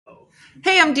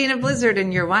Hey, I'm Dina Blizzard,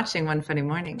 and you're watching One Funny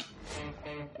Morning.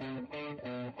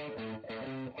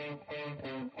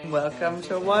 Welcome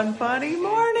to One Funny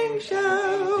Morning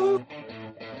Show.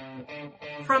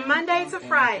 From Monday to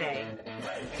Friday.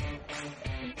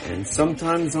 And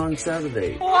sometimes on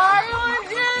Saturday. Why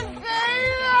would you say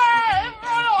that in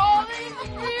front of all these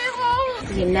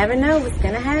people? You never know what's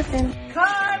going to happen.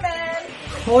 Carmen.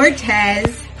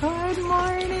 Cortez. Good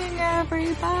morning,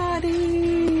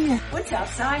 everybody. What's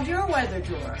outside your weather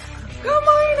door? Good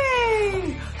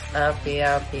morning. Uppy.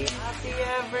 Happy,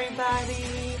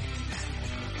 everybody.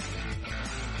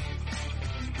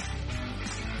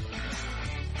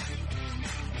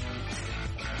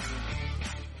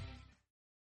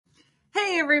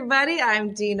 Hey, everybody.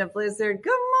 I'm Dina Blizzard. Good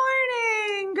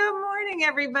morning. Good morning,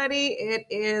 everybody. It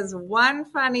is One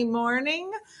Funny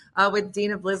Morning with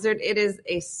Dina Blizzard. It is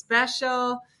a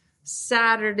special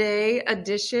Saturday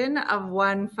edition of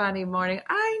One Funny Morning.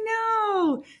 I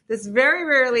know this very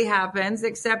rarely happens,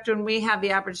 except when we have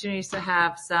the opportunity to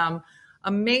have some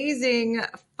amazing,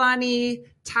 funny,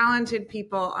 talented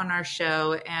people on our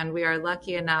show. And we are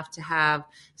lucky enough to have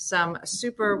some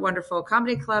super wonderful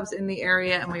comedy clubs in the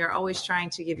area. And we are always trying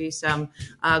to give you some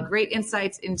great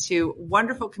insights into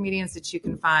wonderful comedians that you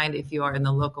can find if you are in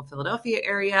the local Philadelphia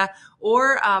area,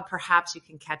 or perhaps you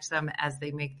can catch them as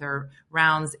they make their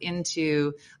rounds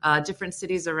into different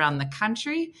cities around the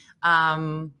country.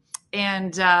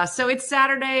 So it's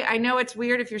Saturday. I know it's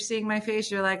weird if you're seeing my face.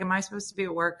 You're like, am I supposed to be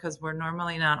at work? Because we're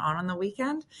normally not on the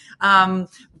weekend.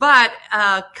 But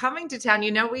coming to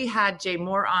town, we had Jay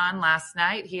Moore on last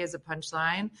night. He has a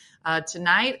punchline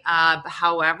tonight.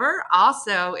 However,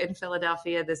 also in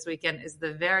Philadelphia this weekend is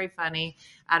the very funny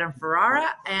Adam Ferrara.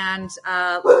 And,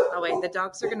 the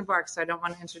dogs are going to bark, so I don't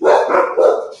want to introduce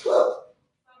them.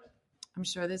 I'm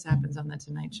sure this happens on the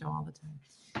Tonight Show all the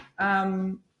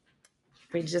time.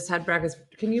 We just had breakfast.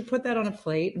 Can you put that on a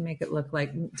plate and make it look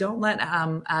like, don't let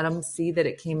Adam see that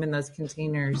it came in those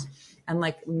containers, and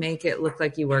make it look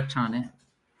like you worked on it.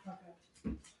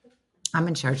 Okay. I'm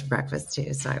in charge of breakfast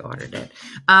too, so I ordered it.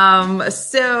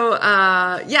 So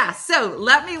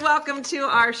let me welcome to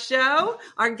our show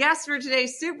our guest for today.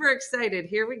 Super excited.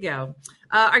 Here we go.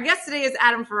 Our guest today is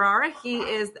Adam Ferrara. He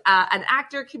is an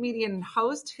actor, comedian, and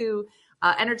host who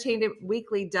Entertainment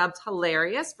Weekly dubbed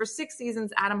hilarious. For 6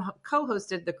 seasons, Adam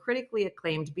co-hosted the critically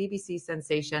acclaimed BBC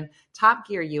sensation Top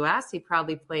Gear US. He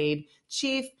proudly played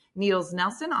Chief Needles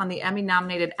Nelson on the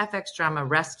Emmy-nominated FX drama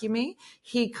Rescue Me.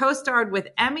 He co-starred with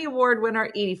Emmy Award winner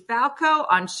Edie Falco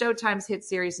on Showtime's hit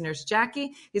series Nurse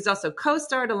Jackie. He's also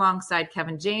co-starred alongside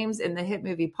Kevin James in the hit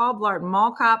movie Paul Blart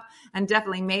Mall Cop and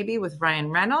Definitely Maybe with Ryan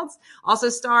Reynolds. Also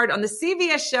starred on the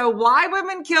CBS show Why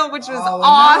Women Kill, which was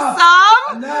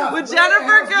awesome, with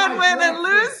Jennifer Goodwin and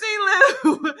Lucy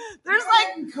Liu. There's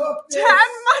 10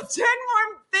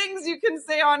 more things you can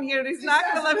say on here. He's not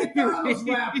going to let me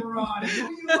read.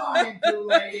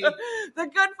 The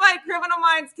Good Fight, Criminal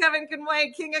Minds, Kevin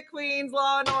Conway, King of Queens,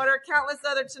 Law and Order, countless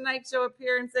other Tonight Show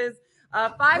appearances,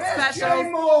 5 specials,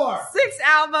 6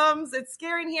 albums. It's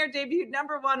Scary in Here debuted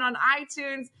 #1 on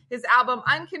iTunes. His album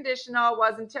Unconditional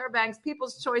was in Tara Banks'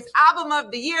 People's Choice Album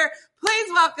of the Year. Please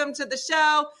welcome to the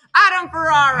show, Adam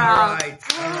Ferrara. All right.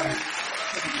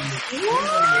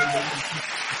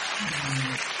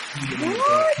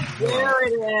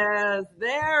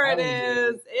 There it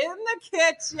is. In the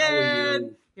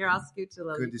kitchen. Here, I'll scoot you a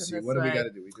little. Good to see you. What do we got to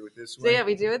do? We do it this way? So, yeah,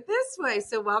 we do it this way.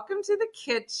 So welcome to the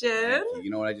kitchen. You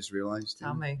know what I just realized?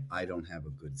 Tell me. I don't have a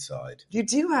good side. You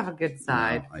do have a good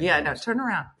side. No, turn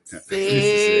around.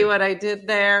 See what I did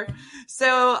there?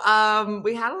 So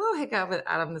we had a little hiccup with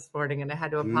Adam this morning, and I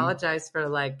had to apologize for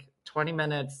 20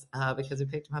 minutes because we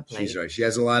picked him up late. She's right. She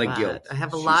has a lot of guilt. I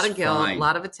have a lot of guilt, a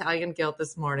lot of Italian guilt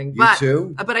this morning. You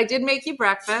too? But I did make you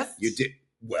breakfast. You did.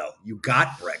 Well, you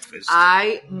got breakfast.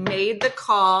 I made the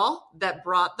call that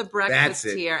brought the breakfast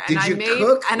here. And Did you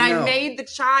cook? I made the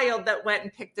child that went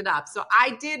and picked it up. So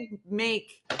I did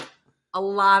make a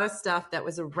lot of stuff that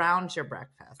was around your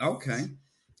breakfast. Okay.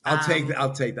 I'll take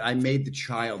that. I made the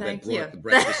child that brought the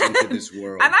breakfast into this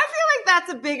world. And I feel like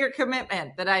that's a bigger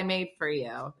commitment that I made for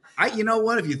you. You know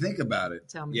what? If you think about it.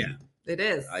 Tell me. Yeah. It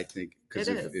is. I think because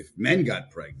if men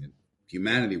got pregnant,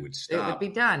 humanity would stop. It would be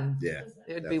done. Yeah.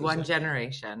 It would be one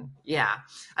generation. Yeah.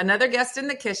 Another guest in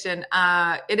the kitchen.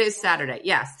 It is Saturday.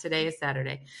 Yes, today is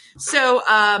Saturday. So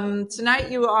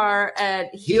tonight you are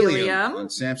at Helium. On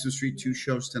Sampson Street. 2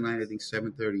 shows tonight, I think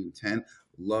 7:30 and 10.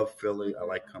 Love Philly. I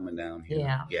like coming down here.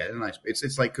 Yeah. Yeah, it's nice.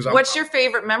 It's like, because what's your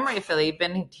favorite memory of Philly? You've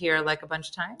been here a bunch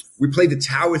of times? We played the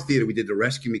Tower Theater. We did the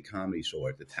Rescue Me Comedy Show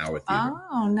at the Tower Theater.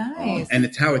 Oh, nice. And the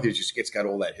Tower Theater it's got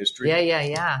all that history.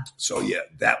 Yeah. So, yeah,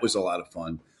 that was a lot of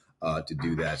fun. to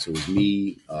do that. So it was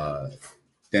me,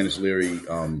 Dennis Leary,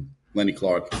 Lenny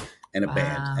Clark, and a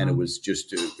band. And it was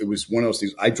just it was one of those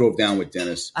things. I drove down with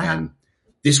Dennis, and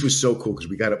this was so cool because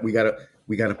we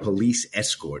got a police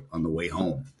escort on the way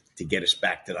home to get us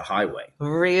back to the highway.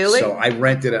 Really? So I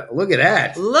rented look at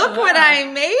that. Look what I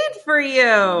made for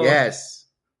you. Yes.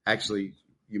 Actually,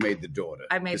 you made the daughter.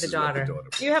 I made the daughter.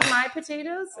 Do you have my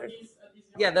potatoes? Or?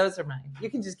 Yeah, those are mine. You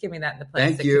can just give me that in the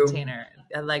plastic container.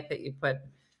 I like that you put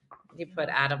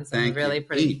Adam's in really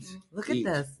pretty. Look at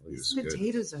this. These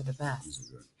potatoes are the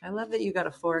best. I love that you got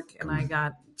a fork and I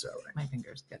got my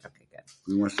fingers. Good. Okay, good.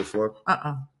 You want the fork?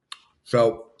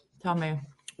 So tell me.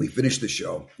 We finished the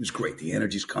show. It was great. The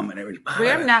energy's coming. We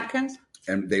have napkins.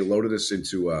 And they loaded us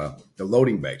into the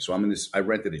loading bay. So I'm in this. I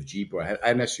rented a Jeep, or I had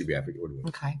an SUV. I forget what it was.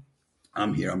 Okay.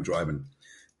 I'm here. I'm driving.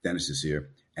 Dennis is here,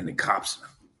 and the cops.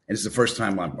 And it's the first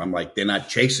time I'm like, they're not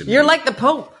chasing me. You're like the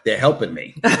Pope. They're helping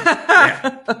me.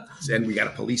 Yeah. And we got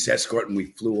a police escort, and we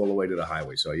flew all the way to the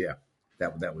highway. So yeah,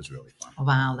 that was really fun.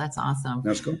 Wow, that's awesome.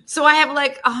 That's cool. So I have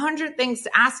like 100 things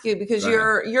to ask you because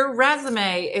your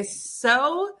resume is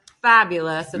so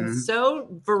fabulous and has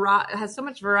so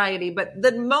much variety. But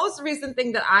the most recent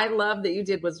thing that I love that you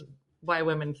did was Why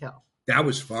Women Kill. That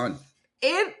was fun.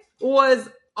 It was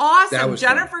awesome. That was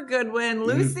Jennifer fun. Goodwin,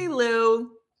 Lucy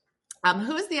Liu.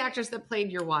 Who is the actress that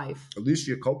played your wife?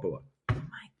 Alicia Coppola. Oh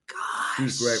my gosh. She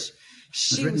was great.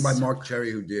 It was written by Mark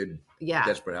Cherry, who did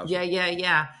Desperate Housewives.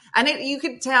 Yeah. And you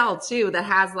could tell too that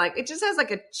it just has like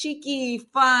a cheeky,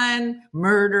 fun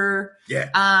murder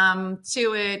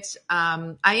to it.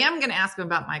 I am going to ask him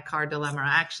about my car dilemma.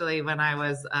 Actually, when I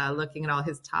was looking at all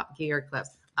his Top Gear clips,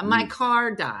 my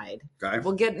car died. Okay.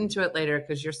 We'll get into it later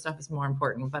because your stuff is more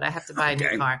important, but I have to buy a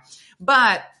new car.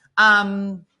 But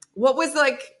what was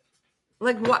like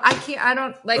what I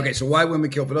don't like. Okay, so Why Women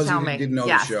Kill? For those of you who didn't know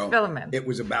the show, fill 'em in. It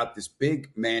was about this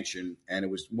big mansion, and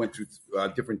it went through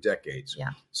different decades. Yeah.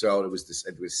 So it was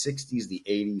 60s, the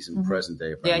 80s, and present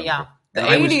day. Yeah. The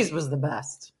 80s was the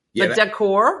best. The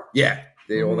decor. Yeah,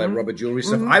 all that rubber jewelry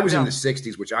stuff. I was in the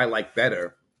 60s, which I like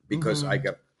better because I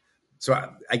get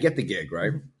the gig,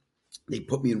 right? They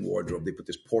put me in wardrobe. They put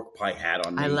this pork pie hat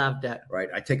on me. I loved it. Right.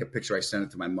 I take a picture. I send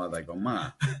it to my mother. I go,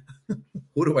 Ma,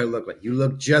 who do I look like? You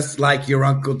look just like your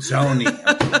Uncle Tony.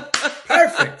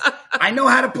 Perfect. I know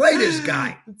how to play this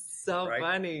guy. It's so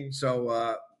funny.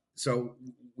 So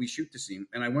we shoot the scene,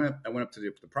 and I went up to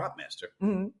the prop master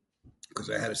because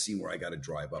I had a scene where I got to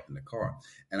drive up in the car,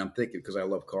 and I'm thinking because I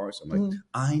love cars, I'm like,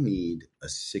 I need a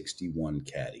 '61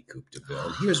 Caddy coupe de ville.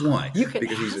 And here's why. You could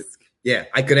ask.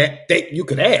 I could. You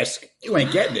could ask. You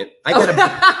ain't getting it. I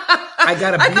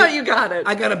thought you got it.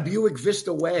 I got a Buick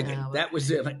Vista wagon. That was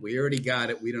it. Like, we already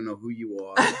got it. We don't know who you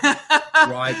are.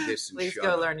 Drive this and please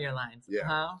go learn your lines. Yeah.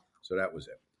 Uh-huh. So that was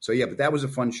it. So yeah, but that was a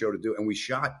fun show to do, and we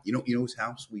shot. You know whose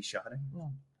house we shot in? Yeah.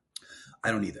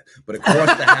 I don't either. But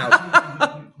across the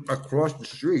house, across the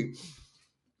street,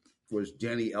 was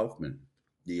Danny Elfman,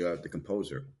 the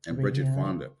composer, and Bridget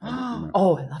Fonda.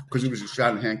 Oh, I love it. Because it was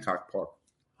shot in Hancock Park.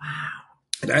 Wow.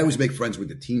 And I always make friends with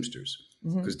the Teamsters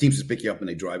because Teamsters pick you up and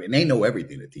they drive, and they know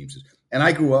everything, the Teamsters. And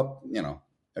I grew up,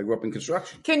 in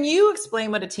construction. Can you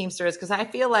explain what a Teamster is? Because I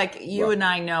feel like you and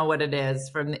I know what it is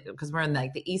because we're in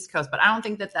like the East Coast, but I don't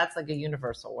think that's like a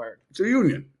universal word. It's a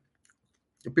union.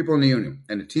 The people in the union.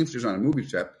 And the Teamsters on a movie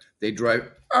set, they drive,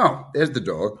 there's the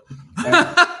dog.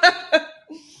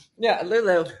 Yeah,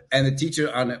 Lulu. And the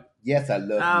teacher on it. Yes, I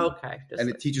love you. Okay. And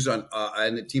the teachers on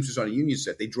and the Teamsters on a union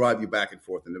set, they drive you back and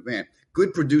forth in the van.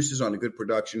 Good producers on a good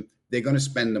production, they're going to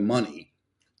spend the money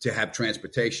to have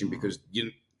transportation because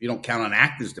you don't count on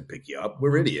actors to pick you up.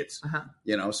 We're idiots,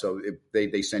 So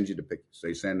they send you to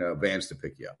they send vans to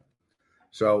pick you up.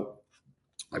 So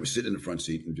I was sitting in the front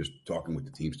seat and just talking with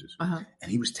the Teamsters, and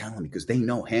he was telling me because they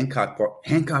know Hancock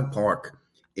Park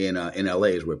in LA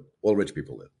is where all rich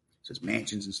people live. So it's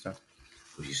mansions and stuff.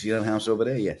 You see that house over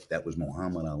there? Yeah, that was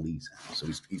Muhammad Ali's house. So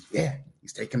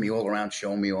he's taking me all around,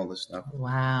 showing me all this stuff.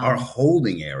 Wow. Our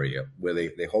holding area where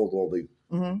they hold all the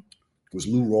was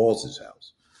Lou Rawls'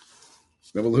 house.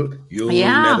 Remember Lou? You'll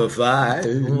never find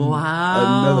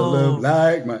another love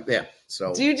like mine. Yeah.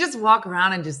 So do you just walk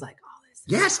around and just like all this?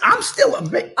 Yes, I'm still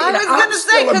amazed. I was going to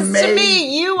say because to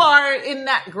me you are in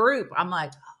that group. I'm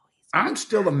like, I'm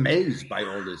still amazed by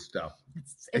all this stuff.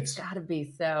 It's got to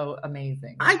be so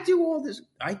amazing. I do all this.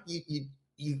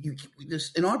 You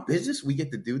this in our business, we get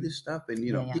to do this stuff, and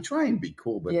you try and be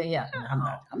cool, but I'm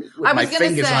not. My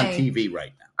fingers on TV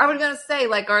right now. I was gonna say,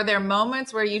 like, are there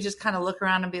moments where you just kind of look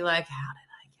around and be like, "How did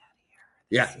I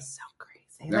get here? This is so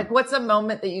crazy." Yeah. Like, what's a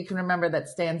moment that you can remember that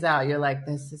stands out? You're like,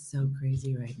 "This is so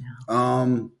crazy right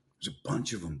now." There's a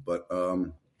bunch of them, but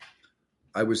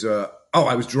I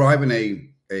was driving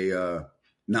a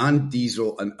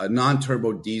non-diesel, a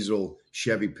non-turbo diesel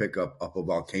Chevy pickup up a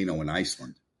volcano in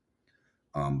Iceland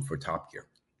for Top Gear.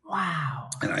 Wow.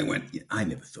 And I went, I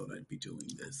never thought I'd be doing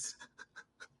this.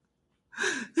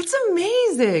 That's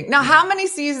amazing. Now, how many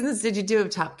seasons did you do of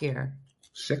Top Gear?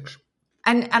 6.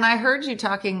 And I heard you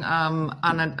talking on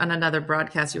another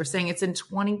broadcast. You were saying it's in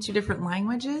 22 different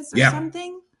languages or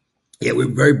something? Yeah, we're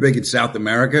very big in South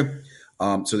America.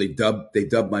 So they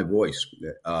dubbed my voice.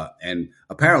 And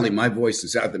apparently my voice in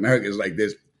South America is like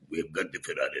this. We've got to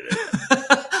fit out of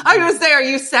it. I was going to say, are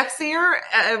you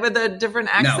sexier with a different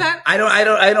accent? No,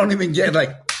 I don't even get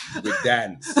like we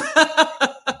dance.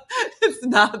 It's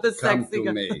not the Come sexy to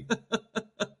guy. me.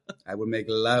 I will make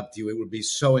love to you. It will be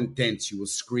so intense. You will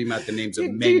scream out the names of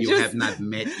men you have not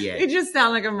met yet. You just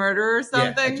sound like a murderer or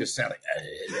something. Yeah, I just sound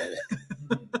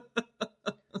like.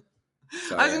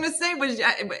 So, I was going to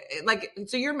say,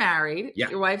 so you're married. Yeah.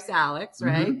 Your wife's Alex,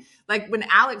 right? Mm-hmm. Like when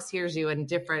Alex hears you in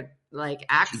different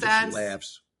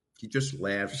accents. She just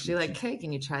laughs. She's like, hey,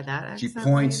 can you try that accent? She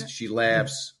points. later? She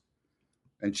laughs.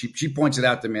 And she points it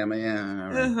out to me. I'm like, yeah,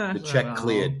 all right. The check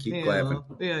cleared. Keep laughing.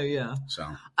 Yeah. So,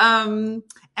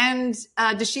 and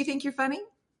does she think you're funny?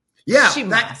 yeah, She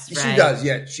must, right? She does.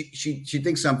 Yeah, she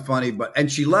thinks I'm funny,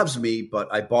 and she loves me, but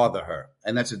I bother her,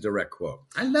 and that's a direct quote.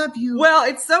 I love you. Well,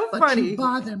 it's so but funny you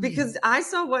bother me. because I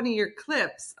saw one of your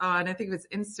clips on, I think it was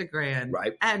Instagram,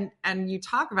 Right? And you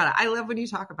talk about it. I love when you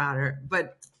talk about her,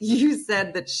 but you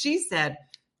said that she said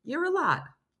you're a lot.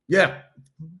 Yeah.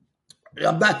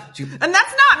 I'm not. And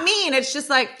that's not mean. It's just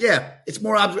like, Yeah, it's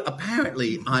more obvious.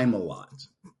 Apparently, I'm a lot.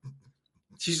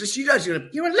 She does. You're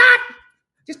a lot,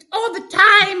 just all the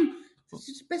time.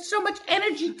 There's so much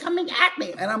energy coming at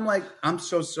me, and I'm like, I'm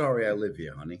so sorry. I live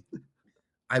here, honey.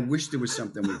 I wish there was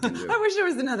something we can do. I wish there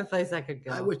was another place I could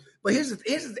go. I wish, but here's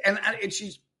and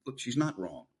she's not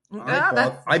wrong.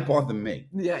 Yeah, I bother me.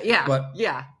 Yeah, But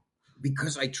yeah.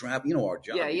 because I travel, our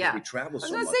job. Yeah. We travel so I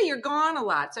was gonna much. say you're gone a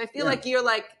lot, so I feel like you're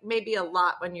like maybe a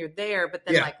lot when you're there, but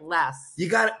then like less. You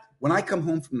got it. When I come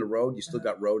home from the road, you still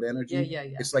got road energy. Yeah.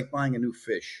 It's like buying a new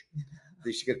fish.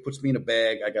 She puts me in a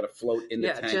bag. I got to float in the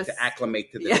tank to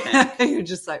acclimate to the tank. You're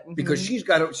just like because she's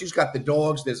got the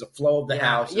dogs. There's a flow of the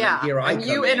house. Yeah, and here I come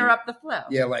you in. interrupt the flow.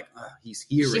 Yeah, like he's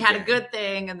here. She had a good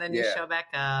thing, and then you Yeah. show back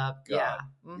up. God.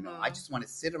 Yeah, I just want to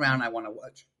sit around. I want to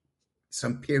watch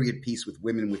some period piece with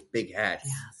women with big hats.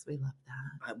 Yes, we love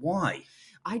that. Why?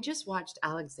 I just watched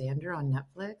Alexander on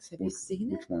Netflix. Have you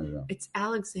seen it? Which one is that? It's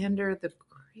Alexander the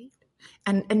Great.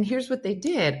 And here's what they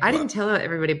did. I didn't tell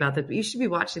everybody about this, but you should be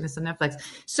watching this on Netflix.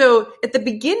 So at the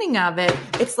beginning of it,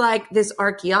 it's like this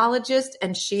archaeologist,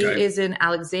 and she is in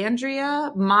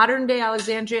Alexandria, modern day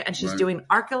Alexandria, and she's doing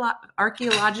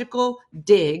archaeological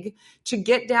dig to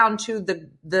get down to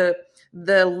the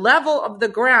level of the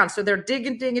ground. So they're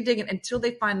digging until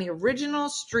they find the original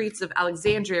streets of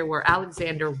Alexandria where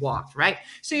Alexander walked, right?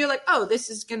 So you're like, oh, this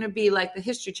is going to be like the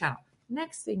History Channel.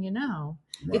 Next thing you know,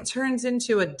 it turns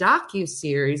into a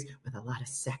docu-series with a lot of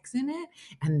sex in it,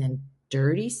 and then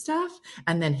dirty stuff,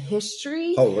 and then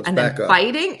history, and then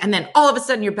fighting, and then all of a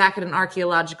sudden you're back at an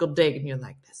archaeological dig, and you're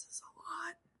like, this is a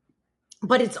lot.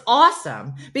 But it's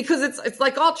awesome because it's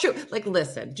like all true. Like,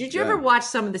 listen, did you ever watch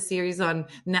some of the series on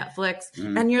Netflix?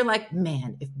 And you're like,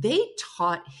 man, if they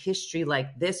taught history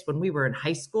like this when we were in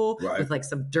high school with like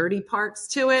some dirty parts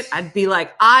to it, I'd be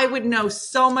like, I would know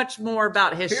so much more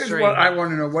about history. Here's what I want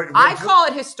to know. What I call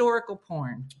it historical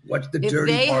porn. What's the If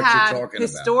dirty they parts had you're talking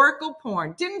historical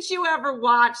porn. Didn't you ever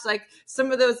watch like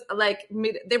some of those, like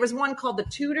there was one called The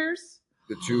Tudors?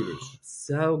 The Tudors.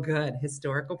 So good.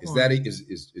 Historical porn.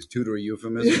 Is Tudor a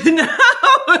euphemism? No,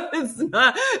 it's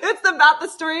not. It's about the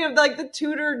story of like the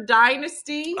Tudor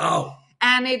dynasty. Oh.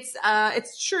 And it's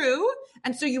true.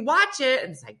 And so you watch it,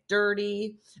 and it's like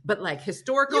dirty, but like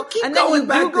historical. You keep and then going you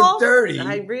back Google, to dirty.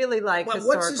 I really like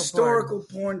What's historical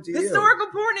porn to you? Historical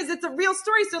porn is it's a real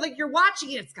story. So like you're watching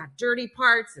it, it's got dirty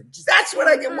parts and just that's what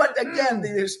I get. What again? The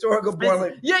historical porn.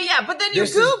 Like, yeah. But then you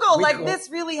Google this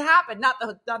really happened, not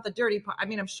the dirty part. I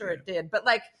mean, I'm sure it did, but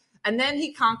like, and then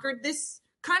he conquered this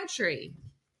country.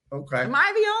 Okay. Am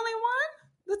I the only one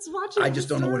that's watching? I just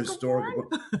don't know what historical.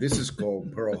 This is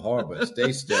called Pearl Harbor.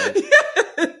 Stay still.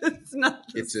 It's not.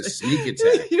 It's a sneak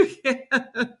attack.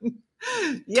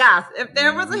 Yes, if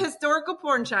there was a historical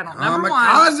porn channel, number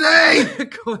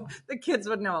Kamikaze! one, the kids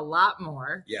would know a lot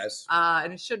more. Yes.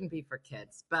 And it shouldn't be for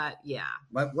kids, but yeah.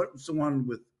 What was the one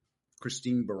with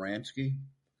Christine Baranski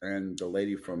and the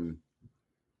lady from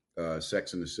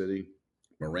Sex and the City?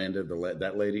 Miranda,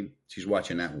 that lady? She's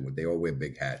watching that one. They all wear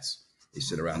big hats. They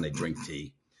sit around, they drink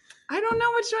tea. I don't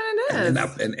know which one it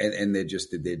is. And they're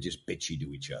just bitchy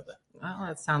to each other. Well,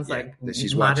 that sounds like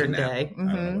she's modern watching that. day. I don't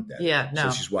know what that Yeah, is. no.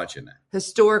 So she's watching that.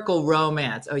 Historical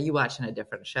romance. Oh, you watching a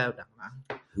different show?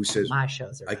 No. Who says My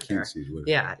shows are I better. can't see what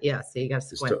Yeah. So you got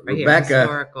to squint right Rebecca. here.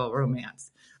 Historical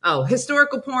romance. Oh,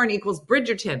 historical porn equals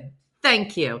Bridgerton.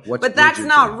 Thank you. What's but that's Bridgerton?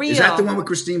 Not real. Is that the one with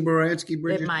Christine Baranski,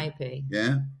 Bridgerton? It might be.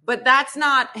 Yeah. But that's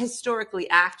not historically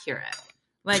accurate.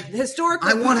 Like historical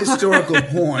I want historical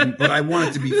porn, but I want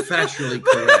it to be factually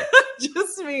correct.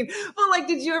 Just mean. Well, like,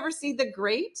 did you ever see The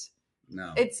Great?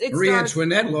 No. It Marie stars,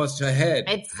 Antoinette lost her head.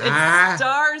 It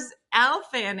stars Elle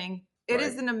Fanning. It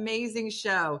is an amazing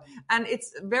show. And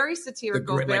it's very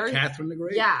satirical. Like Catherine the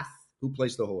Great? Yes. Who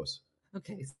plays the horse?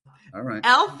 Okay. All right.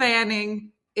 Elle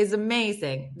Fanning is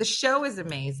amazing. The show is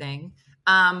amazing.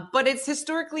 But it's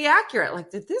historically accurate.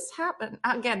 Like, did this happen?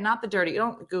 Again, not the dirty. You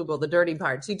don't Google the dirty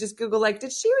parts. You just Google, like,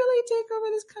 did she really take over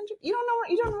this country? You don't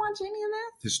know. You don't watch any of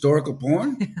that? Historical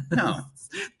porn? No.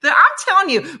 I'm telling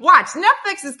you, watch.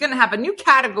 Netflix is going to have a new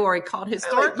category called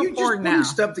historical porn now. You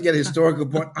just stuff to get historical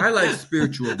porn. I like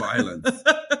spiritual violence.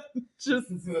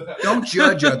 Don't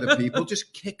judge other people.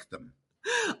 Just kick them.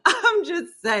 I'm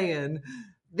just saying.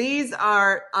 These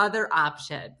are other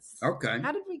options. Okay.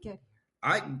 How did we get here?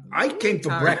 I came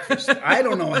for breakfast. I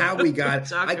don't know how we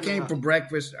got. I came for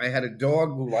breakfast. I had a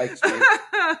dog who likes me.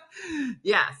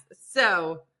 Yes.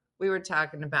 So we were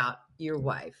talking about your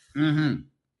wife. Mm-hmm.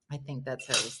 I think that's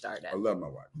how we started. I love my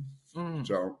wife. Mm.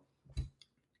 So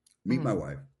meet my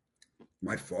wife.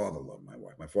 My father loved my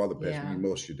wife. My father passed. Yeah. You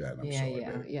lost your dad. I'm sorry.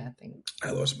 Baby. Yeah. I think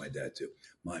I lost my dad too.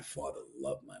 My father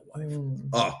loved my wife.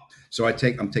 Oh, so I'm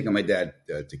taking my dad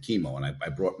to chemo, and I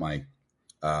brought my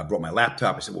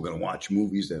laptop. I said, we're going to watch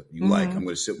movies that you like. I'm going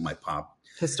to sit with my pop.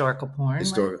 Historical porn?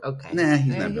 Okay. Nah,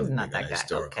 he's not that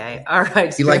guy. Okay. Porn. All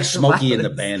right. He likes Smokey and the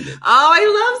Bandit. Oh,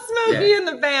 I love Smokey and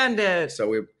the Bandit.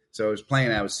 So I was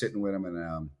playing. I was sitting with him,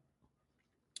 and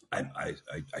I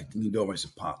leaned over. I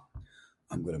said, Pop,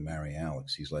 I'm going to marry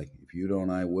Alex. He's like, if you don't,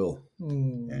 I will.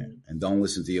 Yeah. And don't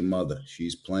listen to your mother.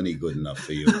 She's plenty good enough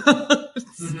for you.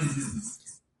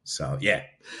 So, yeah.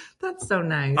 That's so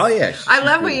nice. Oh, yeah. I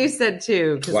love what you said,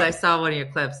 too, because I saw one of your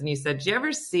clips, and you said, do you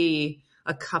ever see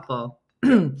a couple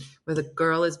where the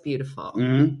girl is beautiful,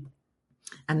 and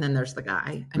then there's the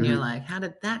guy, and you're like, how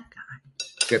did that guy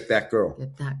get that girl?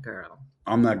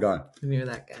 I'm that guy. And you're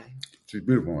that guy. She's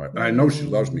beautiful. Right? And I know she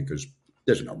loves me because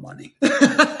there's no money.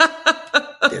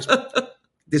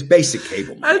 There's basic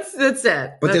cable money. That's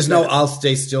it. But there's no I'll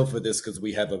stay still for this because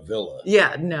we have a villa.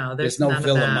 Yeah, no. There's no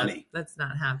villa money. That's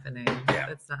not happening. Yeah.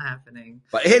 That's not happening.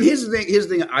 But here's the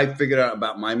thing I figured out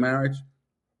about my marriage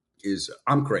is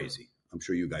I'm crazy. I'm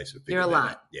sure you guys have figured You're a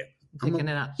lot. out. Yeah. Picking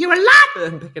it up. You're a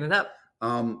lot. I'm picking it up.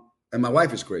 And my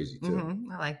wife is crazy too.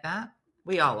 Mm-hmm. I like that.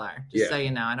 We all are. Just so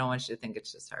you know. I don't want you to think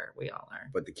it's just her. We all are.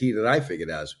 But the key that I figured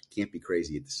out is we can't be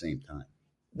crazy at the same time.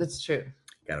 That's true.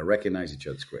 Got to recognize each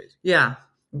other's crazy. Yeah.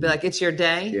 Be like, it's your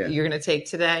day. Yeah. You're going to take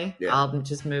today. Yeah. I'll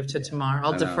just move to tomorrow.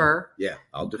 I'll defer. Yeah,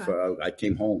 I'll defer. I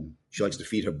came home. She likes to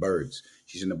feed her birds.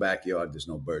 She's in the backyard. There's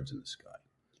no birds in the sky.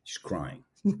 She's crying.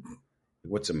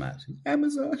 What's the matter?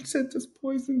 Amazon sent us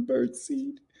poison bird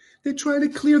seed. They're trying to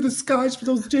clear the skies for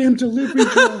those damn delivery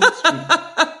drones.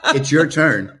 It's your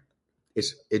turn.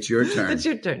 It's your turn. It's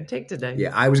your turn. Take today.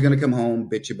 Yeah, I was going to come home,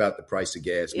 bitch about the price of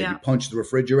gas, maybe punch the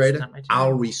refrigerator.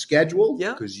 I'll reschedule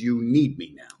because you need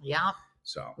me now. Yeah.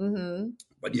 So,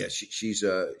 but yeah, she's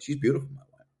beautiful, my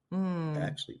wife.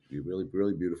 Actually, she's really,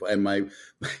 really beautiful. And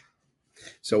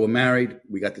so we're married.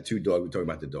 We got the two dogs. We're talking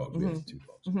about the dogs. We have the two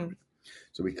dogs.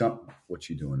 So we come. What's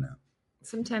she doing now?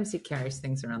 Sometimes he carries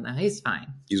things around now. He's fine.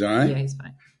 He's all right? Yeah, he's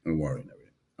fine. Don't worry.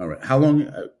 All right. How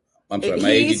long? I'm sorry, my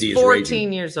ADD is raging. He's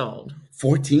 14 years old.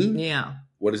 14? Yeah.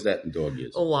 What is that in dog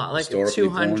years? A lot, like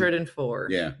 204.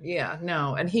 Yeah. Yeah,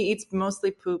 no. And he eats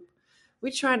mostly poop.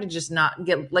 We try to just not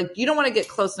get, like, you don't want to get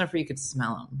close enough where you could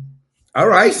smell him. All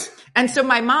right. And so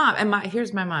my mom,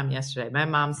 here's my mom yesterday. My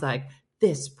mom's like,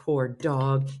 this poor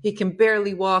dog, he can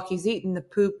barely walk. He's eating the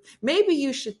poop. Maybe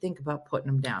you should think about putting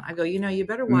him down. I go, you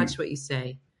better watch what you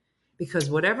say, because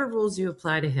whatever rules you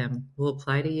apply to him will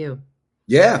apply to you.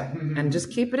 Yeah. And just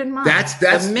keep it in mind.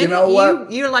 That's you know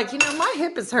what? You're like, my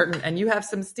hip is hurting and you have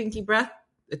some stinky breath.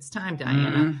 It's time,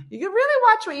 Diana. You can really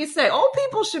watch what you say. Old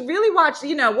people should really watch,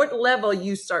 what level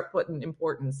you start putting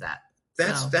importance at.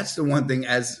 That's the one thing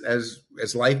as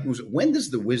life moves. When does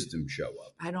the wisdom show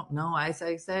up? I don't know. I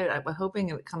say I'm hoping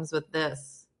it comes with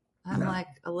this. I'm like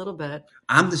a little bit.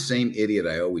 I'm the same idiot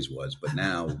I always was, but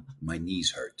now my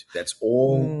knees hurt. That's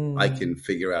all I can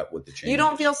figure out what the change is. You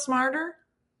don't feel smarter?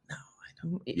 No, I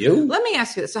don't. You? Let me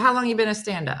ask you this. So how long have you been a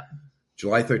stand-up?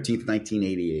 July 13th,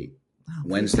 1988.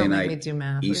 Wednesday Don't night, make me do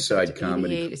math. East Side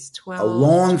Comedy. It's 12. A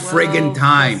long friggin'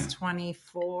 time.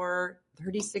 24,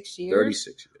 36 years.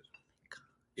 36 years.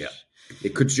 Yeah.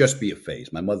 It could just be a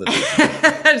phase. My mother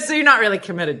So you're not really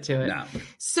committed to it. No.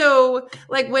 So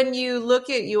like when you look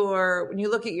at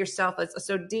yourself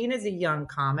so Dean is a young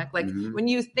comic. Like when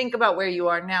you think about where you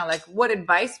are now, like what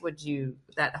advice would you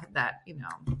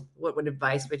what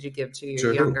advice would you give to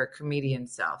your younger comedian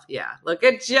self? Yeah. Look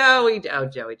at Joey. Oh,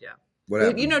 Joey Joe. What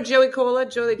happened? You know Joey Cola?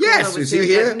 Joey Cola Yes, was is he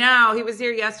here? No, he was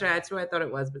here yesterday. That's who I thought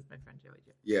it was, but it's my friend Joey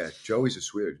Joe. Yeah, Joey's a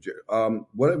sweetheart.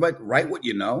 What about write what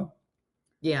you know?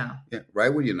 Yeah.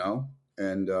 Write what you know.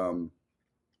 And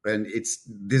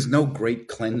there's no great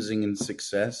cleansing in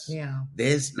success. Yeah.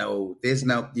 There's no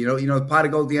the pot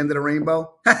of gold at the end of the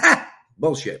rainbow?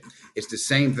 Bullshit. It's the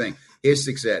same thing. Here's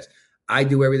success. I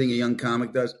do everything a young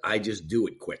comic does. I just do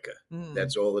it quicker.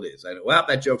 That's all it is. I know, well,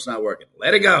 that joke's not working.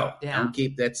 Let it go. Yeah. Don't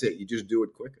keep, that's it. You just do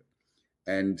it quicker.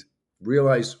 And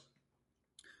realize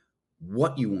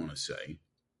what you want to say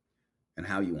and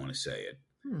how you want to say it.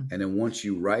 And then once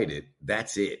you write it,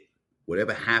 that's it.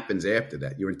 Whatever happens after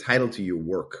that, you're entitled to your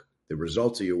work, the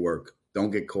results of your work. Don't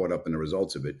get caught up in the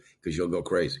results of it because you'll go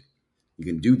crazy. You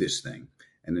can do this thing.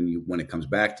 And then when it comes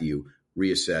back to you,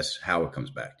 reassess how it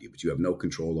comes back to you, but you have no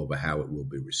control over how it will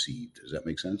be received. Does that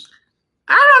make sense?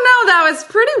 I don't know. That was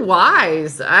pretty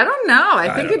wise. I don't know.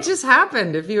 I think it just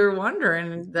happened. If you were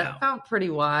wondering, that felt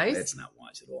pretty wise. That's not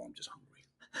wise at all. I'm just hungry.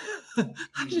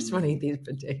 I just want to eat these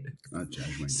potatoes. Not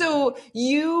judgment. So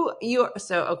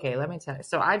okay, let me tell you.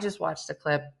 So I just watched a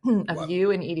clip of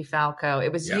you and Edie Falco.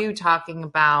 It was you talking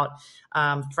about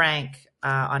Frank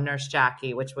on Nurse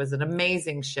Jackie, which was an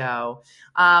amazing show.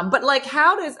 But like,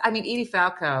 Edie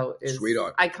Falco is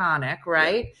sweetheart, iconic,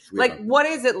 right? Yeah, like, what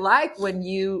is it like when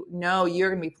you know you're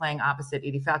going to be playing opposite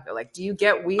Edie Falco? Like, do you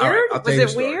get weird? Right, was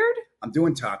it weird? I'm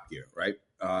doing Top Gear, right?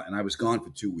 And I was gone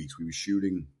for 2 weeks. We were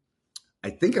shooting. I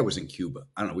think I was in Cuba.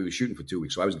 I don't know. We were shooting for 2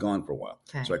 weeks, so I was gone for a while.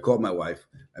 Okay. So I called my wife.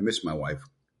 I miss my wife.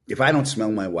 If I don't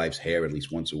smell my wife's hair at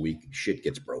least once a week, shit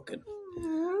gets broken.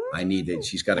 I need it.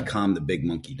 She's got to calm the big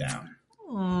monkey down.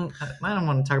 I don't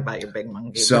want to talk about your big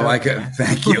monkey. So I can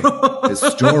thank you.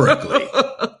 Historically,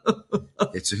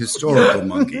 it's a historical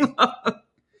monkey.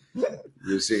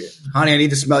 You see it, honey. I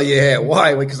need to smell your hair.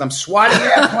 Why? Because I'm swatting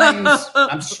airplanes.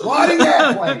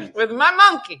 With my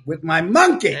monkey. With my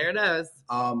monkey. There it is.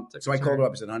 So I called her up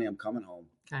and said, honey, I'm coming home.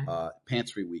 Okay.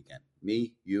 Pants-free weekend.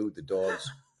 Me, you, the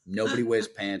dogs. Nobody wears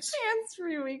pants.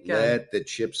 Pants-free weekend. Let the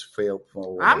chips fall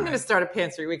away. I'm going to start a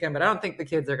pants-free weekend, but I don't think the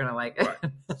kids are going to like it.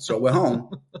 Right. So we're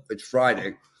home. It's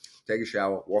Friday. Take a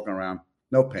shower, walking around.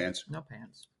 No pants. No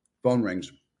pants. Phone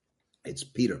rings. It's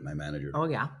Peter, my manager. Oh,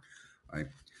 yeah. Right.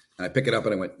 And I pick it up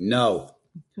and I went, no.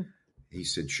 He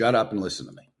said, shut up and listen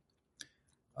to me.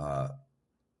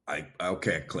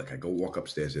 Okay, I click. I go walk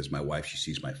upstairs. There's my wife. She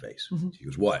sees my face. She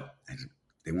goes, what? I said,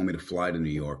 they want me to fly to New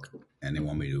York and they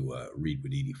want me to read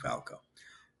with Edie Falco.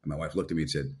 And my wife looked at me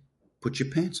and said, put your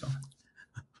pants on.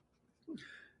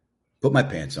 Put my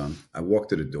pants on. I walked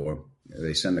to the door.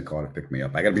 They send the car to pick me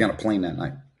up. I got to be on a plane that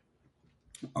night.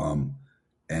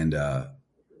 And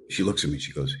she looks at me.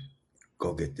 She goes,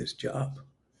 go get this job.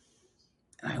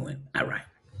 And I went, all right.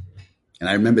 And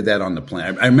I remember that on the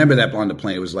plane. I remember that on the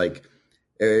plane. It was like,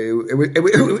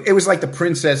 it was like the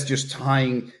princess just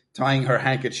tying her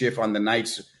handkerchief on the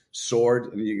knight's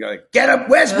sword. And you go, get up.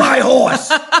 Where's my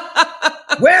horse?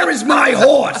 Where is my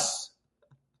horse?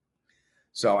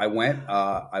 So I went,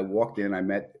 I walked in, I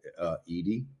met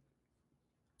Edie.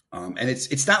 And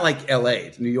it's not like LA.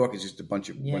 New York is just a bunch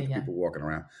of people walking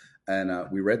around.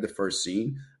 And we read the first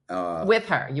scene. With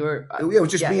her, you were. It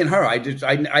was just me and her. I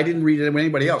didn't read it with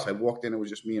anybody else. I walked in. It was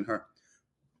just me and her.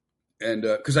 And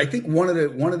because I think one of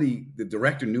the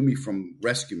director knew me from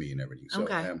Rescue Me and everything. So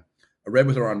I read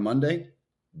with her on Monday.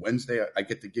 Wednesday, I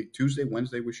get the gig. Tuesday,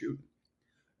 Wednesday, we're shooting.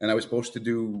 And I was supposed to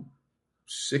do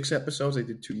 6 episodes. I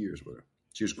did 2 years with her.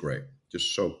 She was great.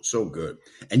 Just so good.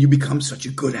 And you become such a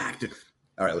good actor.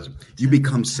 All right, listen. You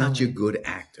become such a good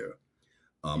actor.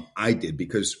 I did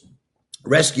because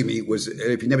Rescue Me was,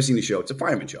 if you've never seen the show, it's a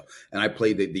fireman show. And I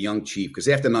played the young chief because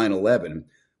after 9/11,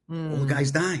 all the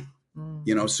guys died.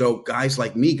 So guys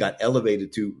like me got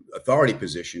elevated to authority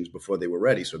positions before they were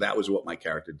ready. So that was what my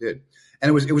character did. And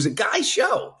it was a guy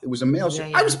show. It was a male show.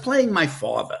 I was playing my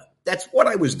father. That's what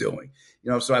I was doing.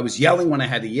 So I was yelling when I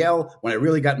had to yell. When I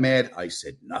really got mad, I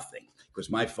said nothing because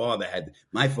my father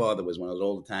was one of those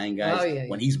old Italian guys. Oh, yeah.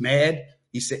 When he's mad,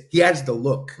 he said he has the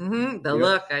look. Mm-hmm. The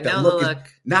look. I know the look.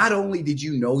 Not only did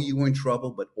you know you were in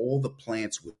trouble, but all the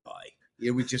plants would die. He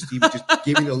would just give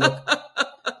me the look.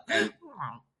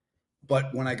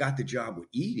 But when I got the job with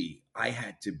Edie, I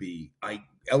had to be.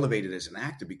 elevated as an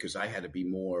actor because I had to be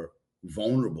more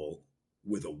vulnerable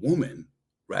with a woman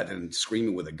rather than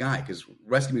screaming with a guy, because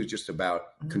Rescue Me was just about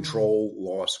control,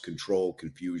 loss, control,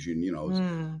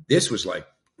 confusion. This was like,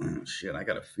 shit, I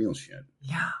got to feel shit.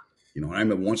 Yeah. And I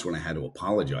remember once when I had to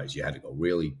apologize, you had to go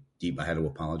really deep. I had to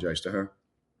apologize to her.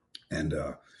 And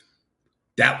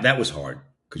that was hard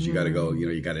because you got to go,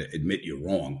 you got to admit you're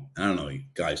wrong. I don't know.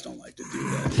 Guys don't like to do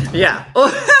that. Yeah.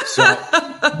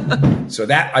 So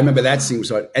that, I remember that scene was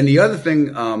hard. And the other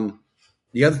thing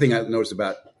I've noticed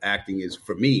about acting is,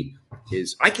 for me,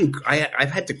 is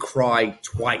I've had to cry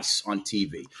twice on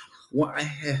TV. Well,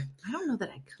 I don't know that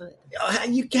I could.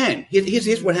 You can.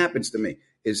 Here's what happens to me.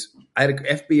 Is I had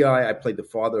FBI. I played the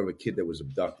father of a kid that was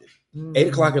abducted. 8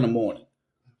 o'clock in the morning.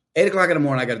 8 o'clock in the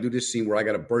morning, I got to do this scene where I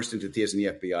got to burst into tears in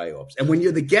the FBI office. And when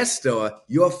you're the guest star,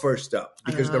 you're first up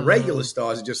because the regular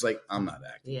stars are just like, I'm not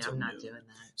acting. Yeah, I'm not doing that.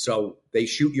 So they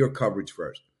shoot your coverage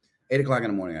first. 8 o'clock in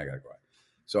the morning, I got to cry.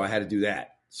 So I had to do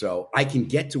that. So I can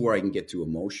get to where I can get to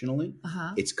emotionally.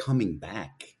 It's coming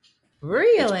back.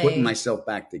 Really? It's putting myself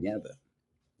back together.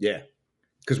 Yeah.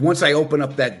 Because once I open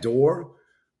up that door,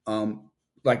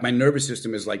 like my nervous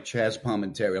system is like Chaz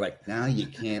Palminteri. Like, now you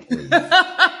can't leave.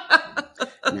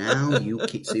 Now you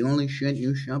can't. See all this shit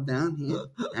you shoved down here?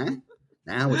 Huh?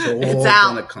 Now it's all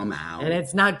going to come out. And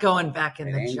it's not going back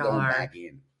in the jar. Going back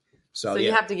in. So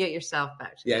you have to get yourself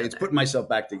back together. Yeah, it's putting myself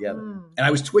back together. And I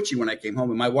was twitchy when I came home.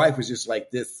 And my wife was just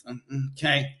like this.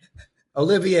 Okay.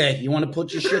 Olivier, you want to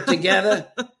put your shit together?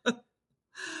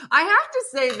 I have to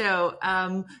say, though,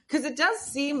 because it does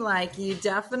seem like you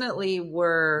definitely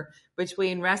were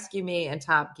between Rescue Me and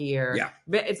Top Gear. Yeah.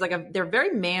 It's like they're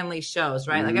very manly shows,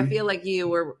 right? Like I feel like you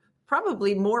were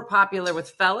probably more popular with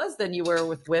fellas than you were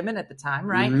with women at the time,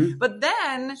 right? But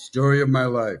then... Story of my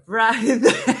life. Right.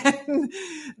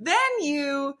 Then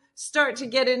you start to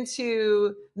get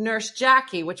into Nurse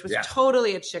Jackie, which was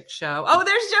totally a chick show. Oh,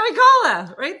 there's Joey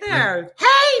Cola right there.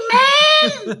 Hey,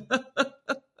 man!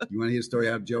 You want to hear the story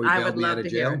how Joey bailed me out of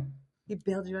jail? He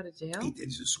bailed you out of jail? He did.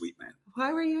 He's a sweet man.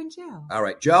 Why were you in jail? All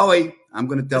right, Joey, I'm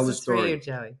going to tell the story. For you,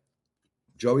 Joey.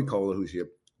 Joey Cola, who's here,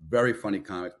 very funny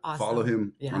comic. Awesome. Follow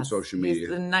him on social media. He's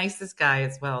the nicest guy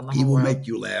as well in the He whole will world. make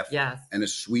you laugh. Yes. And a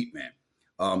sweet man.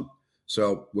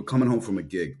 So we're coming home from a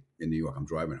gig in New York. I'm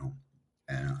driving home,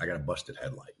 and I got a busted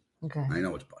headlight. Okay. I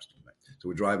know it's busted. Right? So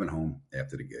we're driving home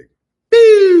after the gig.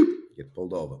 Beep! Get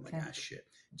pulled over. I'm like, shit.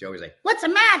 Joey's like, What's the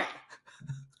matter?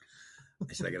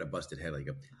 I said, I got a busted headlight.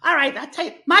 Go, All right, I'll tell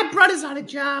you. My brother's on a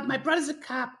job. My brother's a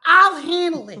cop. I'll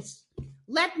handle this.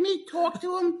 Let me talk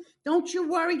to him. Don't you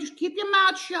worry. Just keep your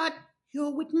mouth shut. You're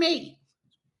with me.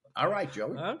 all right,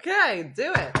 Joey. Okay,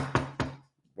 do it.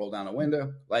 Roll down the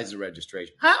window. License and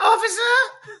registration. Officer?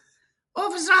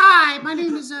 Officer, hi. My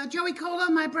name is Joey Cola.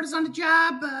 My brother's on the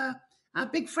job. A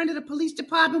big friend of the police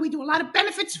department. We do a lot of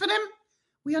benefits for them.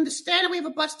 We understand that we have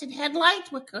a busted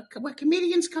headlight. We're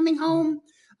comedians coming home.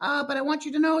 But I want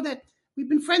you to know that we've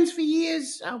been friends for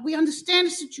years. We understand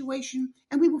the situation,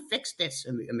 and we will fix this.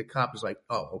 And the cop is like,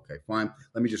 oh, okay, fine.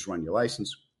 Let me just run your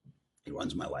license. He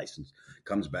runs my license,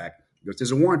 comes back. He goes,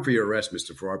 there's a warrant for your arrest,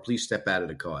 Mr. Ferrara. Please step out of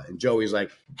the car. And Joey's like,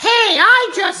 Hey,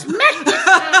 I just met this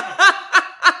guy.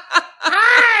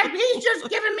 He's just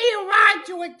giving me a ride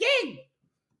to a gig.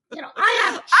 You know,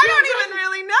 I don't even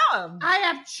really know him. I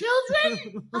have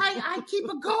children. I keep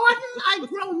a garden. I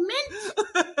grow mint.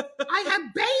 I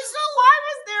have basil. Why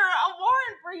was there a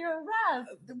warrant for your arrest?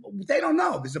 they don't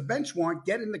know. There's a bench warrant.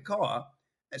 Get in the car.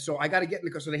 And so I got to get in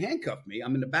the car. So they handcuffed me.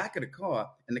 I'm in the back of the car.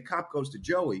 And the cop goes to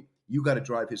Joey, you got to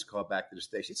drive his car back to the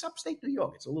station. It's upstate New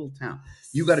York. It's a little town.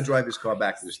 You got to drive his car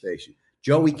back to the station.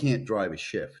 Joey can't drive a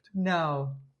shift.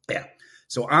 No. Yeah.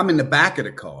 So I'm in the back of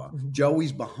the car.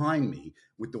 Joey's behind me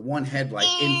with the one headlight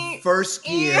in first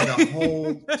gear the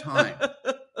whole time.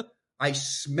 I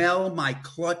smell my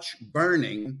clutch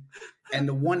burning, and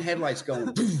the one headlight's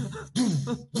going.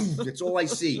 That's all I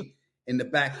see in the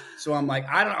back. So I'm like,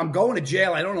 I'm going to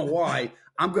jail. I don't know why.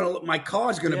 My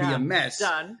car's gonna be a mess.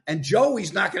 Done. And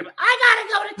Joey's not gonna. I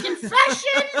gotta go to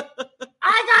confession.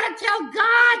 I gotta tell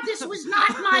God this was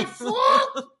not my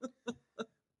fault.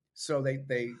 So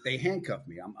they handcuffed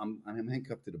me. I'm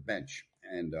handcuffed to the bench,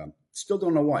 and still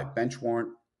don't know why. Bench warrant,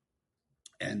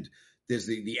 and there's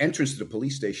the entrance to the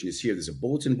police station is here. There's a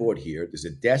bulletin board here. There's a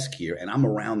desk here, and I'm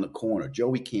around the corner.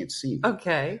 Joey can't see me.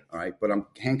 Okay. All right, but I'm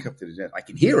handcuffed to the desk. I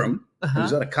can hear him.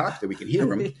 There's other cops there. We can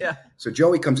hear him. Yeah. So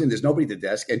Joey comes in. There's nobody at the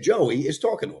desk, and Joey is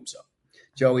talking to himself.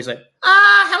 Joey's like,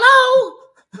 hello.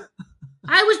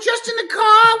 I was just in the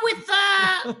car with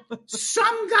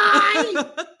some guy.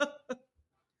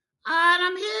 And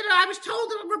I'm here. I was told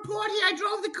to report here. I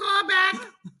drove the car back.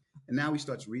 And now he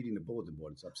starts reading the bulletin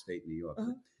board. It's upstate New York.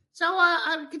 Uh-huh. So,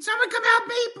 can someone come help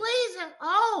me, please?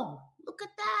 Oh, look at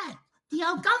that. The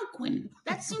Algonquin.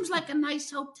 That seems like a nice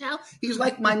hotel. He's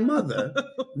like my mother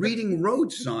reading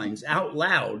road signs out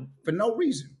loud for no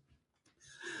reason.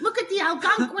 Look at the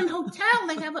Algonquin Hotel.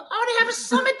 They have a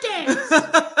summer dance.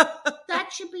 That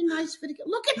should be nice for the kids.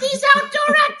 Look at these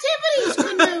outdoor activities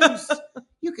canoes.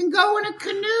 You can go in a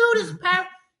canoe. There's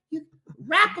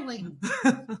rappelling.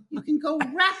 You can go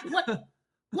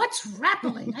What's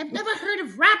rappelling? I've never heard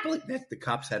of rappelling. The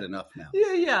cops had enough now.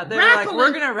 Yeah. They're Rappelling. like, we're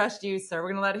going to arrest you, sir.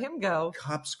 We're going to let him go.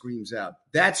 Cop screams out,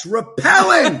 "That's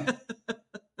rappelling!"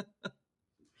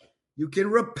 You can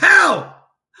rappel.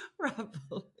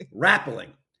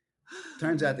 Rappelling.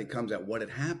 Turns out what had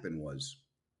happened was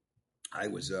I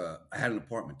had an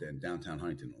apartment there in downtown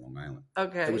Huntington, Long Island.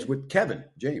 Okay. It was with Kevin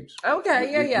James.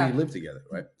 Okay, yeah. We lived together,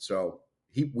 right? So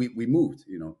we moved,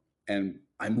 and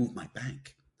I moved my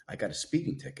bank. I got a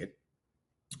speeding ticket.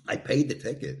 I paid the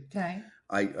ticket. Okay.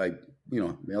 I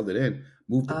mailed it in,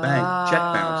 moved the bank, check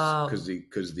bounced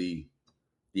because the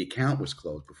account was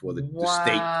closed before the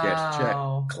state gets check.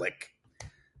 Click.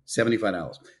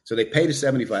 $75. So they pay the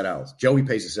 $75. Joey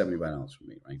pays the $75 for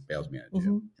me, right? Bails me out of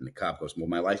jail. And the cop goes, "Well,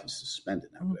 my license is suspended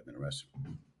now because I've been arrested."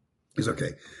 He's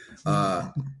okay.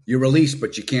 You're released,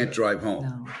 but you can't drive home.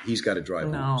 No. He's got to drive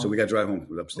No. home. So we got to drive home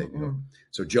from upstate New York.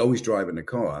 So Joey's driving the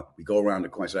car. We go around the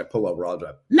corner. So I pull over. I'll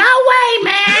drive. No way,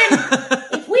 man!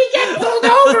 If we get pulled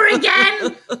over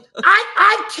again,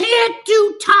 I can't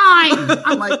do time.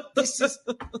 I'm like,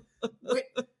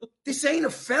 this ain't a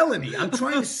felony. I'm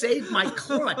trying to save my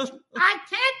clutch.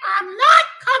 I'm not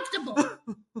comfortable.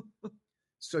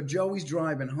 So Joey's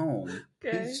driving home.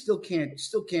 Okay. He still can't.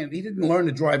 He didn't learn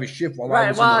to drive a shift while I was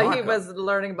in the While he lockup. was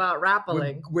learning about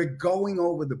rappelling. We're going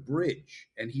over the bridge,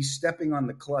 and he's stepping on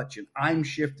the clutch, and I'm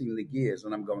shifting the gears,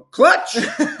 and I'm going, "Clutch!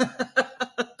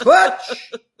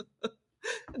 Clutch!"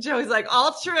 Joey's like,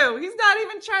 all true. He's not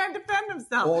even trying to defend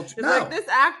himself. Like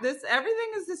this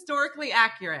everything is historically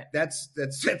accurate. That's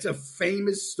a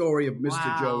famous story of Mr.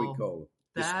 Wow. Joey Cola.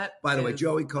 By the way,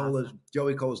 Joey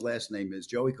Cola's last name is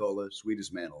Joey Cola,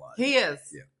 sweetest man alive. He is.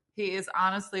 Yeah. He is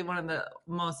honestly one of the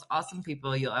most awesome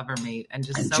people you'll ever meet, and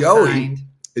so Joey kind.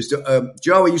 is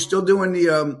Joe. Are you still doing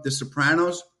the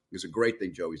Sopranos? It's a great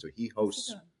thing, Joey. So he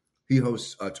hosts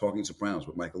Talking Sopranos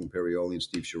with Michael Imperioli and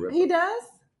Steve Sharif. He does.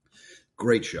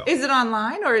 Great show. Is it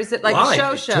online or is it like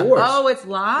live, a show? Tours. Oh, it's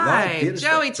live.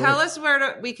 Joey, tell us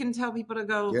where we can tell people to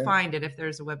go find it if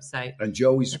there's a website. And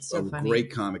Joey's a funny.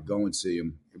 great comic. Go and see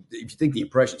him. If you think the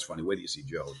impression's funny, wait till you see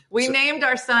Joe. We named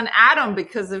our son Adam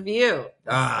because of you.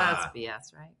 That's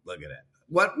BS, right? Look at that.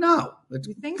 What? No.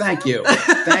 Thank you.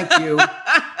 Thank you.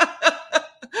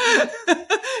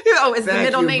 Oh, is the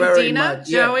middle name Dina? Much.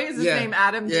 Joey? Is his name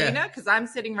Adam Dina? Because I'm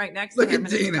sitting right next to him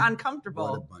and it's uncomfortable.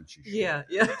 What a bunch of shit. Yeah.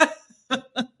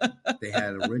 They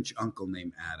had a rich uncle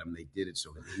named Adam. They did it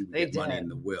so that he would get money in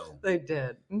the will. They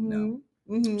did. Mm-hmm. No.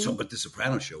 Mm-hmm. So, but the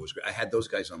Sopranos show was great. I had those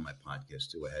guys on my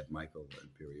podcast too. I had Michael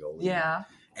Imperioli. Yeah.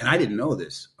 And I didn't know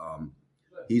this.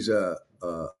 He's a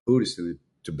Buddhist in the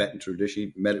Tibetan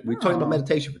tradition. We talked about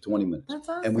meditation for 20 minutes. That's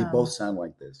awesome. And we both sound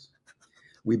like this.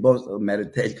 We both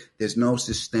meditate. There's no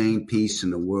sustained peace in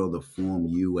the world of form,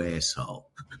 you asshole.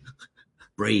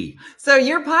 Breathe. So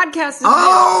your podcast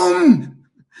is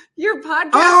your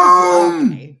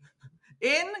podcast is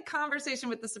in conversation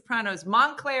with the Sopranos,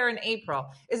 Montclair in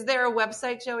April. Is there a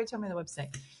website, Joey? Tell me the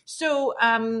website. So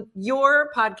your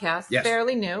podcast,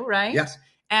 fairly new, right? Yes.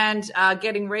 And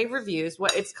getting rave reviews.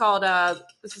 What it's called,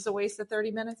 this is a waste of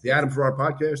 30 minutes? The Adam Ferrara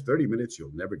podcast, 30 minutes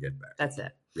you'll never get back. That's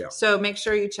it. Yeah. So make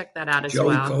sure you check that out as Joey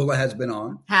well. Joey Cola has been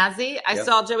on. Has he? I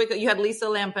saw Joey. You had Lisa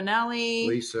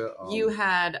Lampanelli. You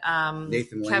had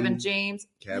Nathan Lane. Kevin James.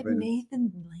 Kevin.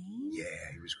 Nathan Lane? Yeah,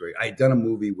 he was great. I had done a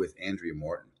movie with Andrea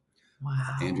Martin.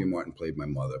 Wow. Andrea Martin played my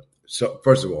mother. So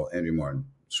first of all, Andrea Martin,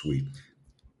 sweet.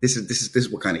 This is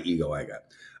what kind of ego I got.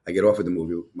 I get offered the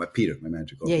movie. My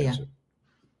manager called me. So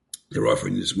they're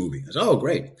offering this movie. I said, "Oh,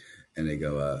 great!" And they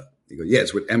go, "Yeah,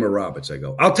 it's with Emma Roberts." I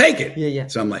go, "I'll take it." Yeah.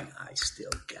 So I'm like, I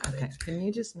still got it. Can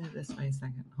you just move this way a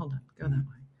second? Hold on. Go that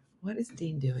way. What is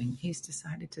Dean doing? He's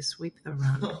decided to sweep the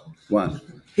rug. What?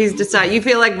 He's decided. You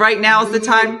feel like right now is the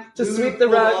time to sweep the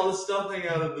rug? All the stuffing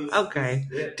out of this. Okay.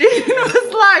 Yeah. Dean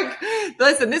was like,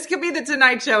 listen, this could be the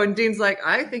Tonight Show. And Dean's like,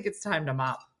 I think it's time to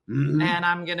mop. Mm-hmm. And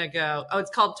I'm going to go. Oh,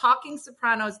 it's called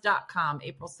TalkingSopranos.com,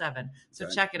 April 7. So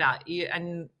check it out.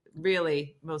 And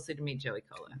really, mostly to meet Joey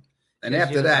Cola. And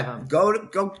after that,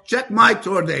 go check my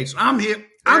tour dates. I'm here.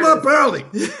 I'm up early.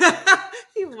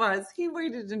 He was. He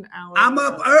waited an hour. I'm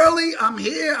up early. I'm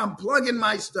here. I'm plugging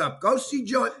my stuff. Go see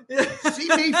Joey. See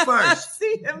me first.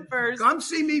 See him first. Come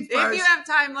see me first. If you have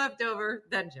time left over,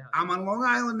 then Joey. I'm on Long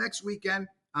Island next weekend.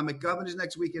 I'm at Governor's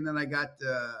next weekend, and I got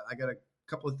a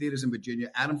couple of theaters in Virginia.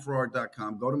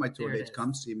 AdamFerrara.com. Go to my tour dates.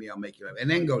 Come see me. I'll make you happy.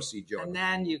 And then go see Joey. And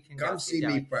then you can come see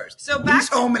me first. So he's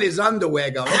home in his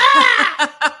underwear going,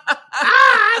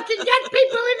 I can get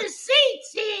people in the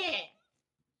seats here.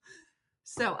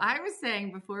 So I was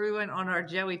saying before we went on our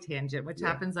Joey tangent, which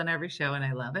happens on every show, and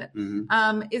I love it,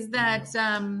 is that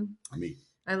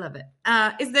I love it.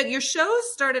 Is that your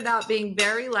shows started out being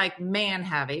very like man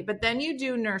heavy, but then you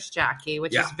do Nurse Jackie,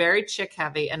 which is very chick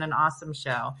heavy and an awesome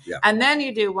show. Yeah. And then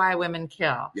you do Why Women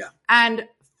Kill. Yeah. And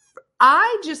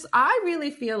I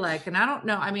really feel like, and I don't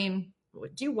know, I mean,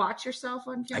 do you watch yourself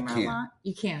on camera a lot?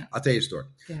 You can't. I'll tell you a story.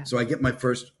 Yeah. So I get my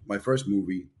first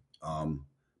movie,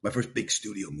 my first big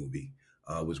studio movie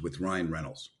was with Ryan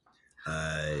Reynolds.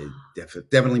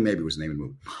 Definitely Maybe was the name of the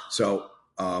movie. So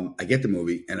I get the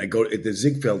movie and I go to the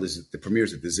Ziegfeld. The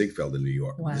premiere's at the Ziegfeld in New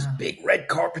York. Wow. This big red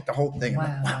carpet, the whole thing.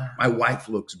 Wow. Wow, my wife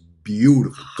looks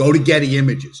beautiful. Go to Getty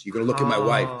Images. You're going to look at my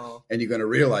wife and you're going to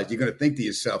realize, you're going to think to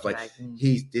yourself, like,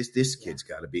 this kid's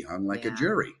got to be hung like a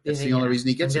jury. That's the only reason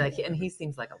he gets it. And he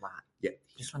seems like a lot. Yeah.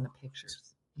 Just from the pictures.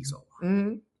 He's a lot.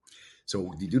 Mm-hmm.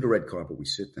 So you do the red carpet, we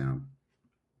sit down.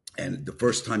 And the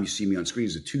first time you see me on screen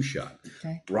is a 2-shot.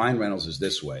 Okay. Ryan Reynolds is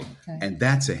this way. Okay. And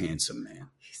that's a handsome man.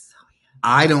 He's so handsome.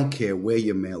 I don't care where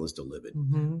your mail is delivered.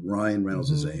 Mm-hmm. Ryan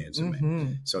Reynolds is a handsome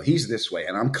man. So he's this way.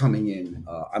 And I'm coming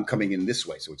in this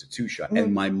way. So it's a 2-shot. Mm-hmm.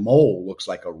 And my mole looks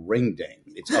like a ring ding.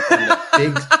 It's up on the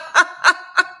big...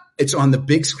 It's on the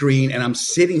big screen, and I'm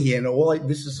sitting here, and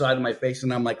this is the side of my face,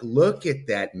 and I'm like, look at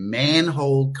that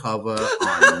manhole cover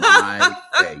on my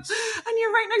face. And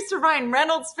you're right next to Ryan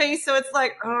Reynolds' face, so it's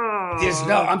like, oh.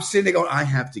 I'm sitting there going, I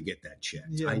have to get that checked.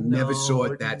 Yeah, I never saw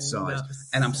it that size.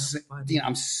 And I'm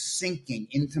sinking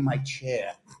into my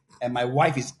chair, and my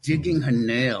wife is digging her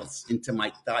nails into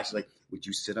my thigh. She's like, would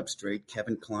you sit up straight?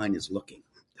 Kevin Kline is looking.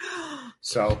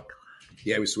 So,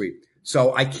 yeah, it was sweet.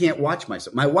 So I can't watch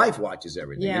myself. My wife watches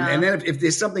everything. Yeah. And then if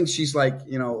there's something she's like,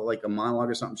 like a monologue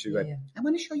or something, she's like, I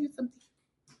want to show you something.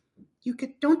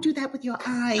 Don't do that with your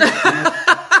eye.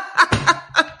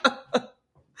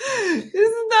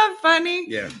 Isn't that funny?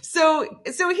 Yeah. So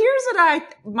here's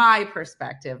my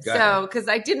perspective. So, because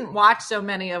I didn't watch so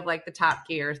many of like the Top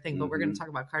Gear thing, but we're going to talk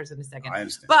about cars in a second. I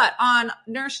understand. But on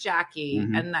Nurse Jackie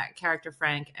and that character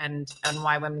Frank and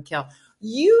Why Women Kill,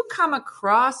 you come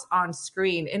across on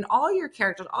screen in all your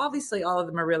characters. Obviously, all of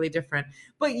them are really different,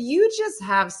 but you just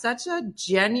have such a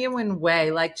genuine way,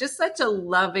 like just such a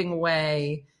loving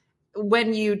way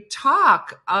when you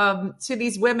talk to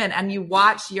these women and you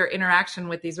watch your interaction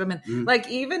with these women. Like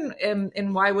even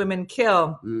in Why Women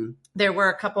Kill, there were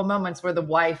a couple moments where the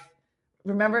wife,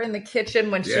 remember in the kitchen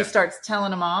when she starts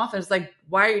telling him off, it's like,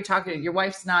 why are you talking to your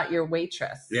wife's not your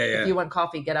waitress? If you want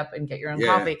coffee, get up and get your own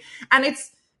coffee. And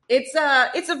it's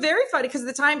a very funny, because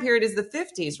the time period is the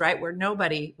 50s, right? Where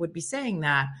nobody would be saying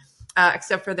that,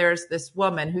 except for there's this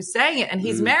woman who's saying it, and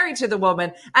he's married to the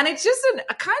woman. And it's just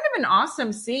a kind of an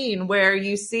awesome scene where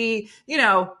you see,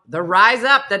 the rise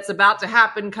up that's about to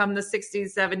happen come the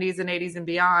 60s, 70s, and 80s and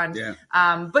beyond. Yeah.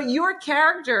 But your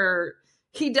character,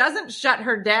 he doesn't shut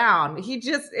her down. He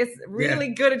just is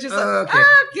really good at just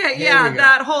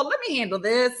that whole, let me handle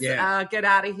this, get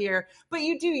out of here. But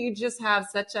you just have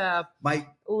such a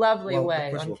lovely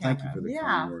way. First of all, thank you for the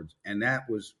kind words. And that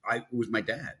was, it was my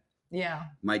dad. Yeah.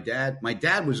 My dad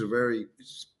was a very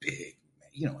big,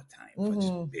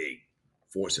 Italian, big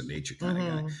force of nature kind of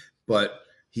guy. But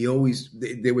he always,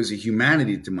 there was a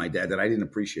humanity to my dad that I didn't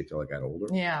appreciate till I got older.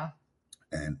 Yeah.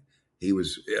 And I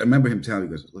remember him telling me,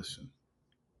 he goes, listen,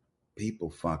 people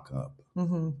fuck up.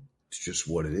 It's just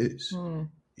what it is. And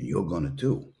you're going to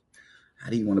do. How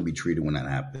do you want to be treated when that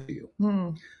happens to you?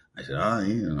 I said,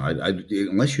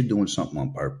 unless you're doing something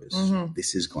on purpose,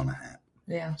 this is going to happen.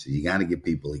 Yeah. So you got to get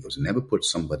people, he goes, never put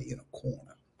somebody in a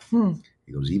corner.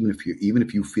 He goes, even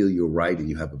if you feel you're right and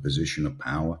you have a position of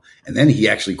power. And then he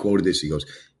actually quoted this. He goes,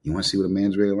 you want to see what a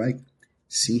man's really like?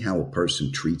 See how a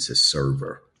person treats a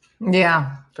server.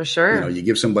 Yeah, for sure. You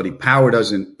give somebody power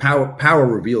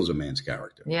reveals a man's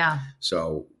character. Yeah.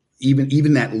 So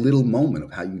even that little moment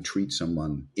of how you treat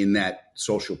someone in that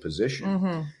social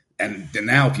position. And then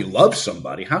now if you love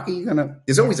somebody, how can you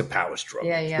there's always a power struggle.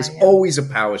 There's always a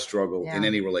power struggle in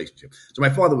any relationship. So my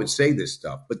father would say this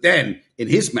stuff, but then in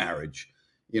his marriage,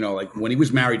 like when he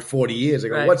was married 40 years, I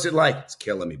go, what's it like? It's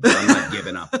killing me, but I'm not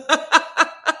giving up.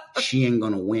 She ain't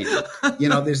going to win.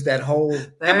 There's that whole,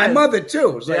 and my mother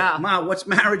too. It's like, Mom, what's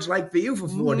marriage like for you for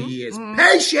 40 years?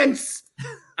 Patience.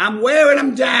 I'm wearing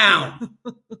them down.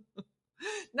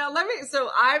 Now so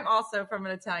I'm also from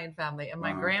an Italian family, and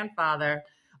my grandfather,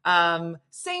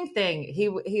 same thing.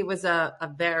 He was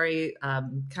a very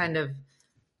kind of,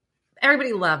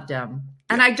 everybody loved him.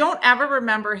 And I don't ever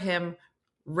remember him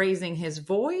raising his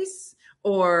voice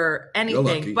or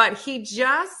anything, but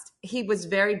he was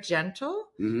very gentle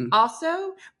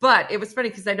also. But it was funny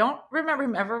because I don't remember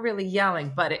him ever really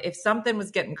yelling, but if something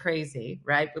was getting crazy,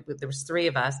 right? There was 3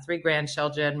 of us, 3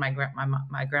 grandchildren, my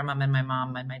grandmom and my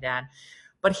mom and my dad.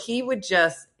 But he would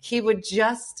just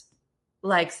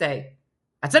like say,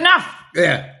 "That's enough."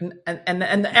 Yeah.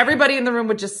 And everybody in the room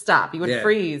would just stop. He would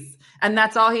freeze. And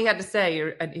that's all he had to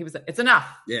say. And he was like, "It's enough."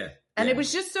 Yeah. And it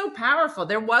was just so powerful.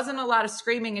 There wasn't a lot of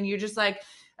screaming. And you're just like,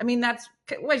 I mean, that's,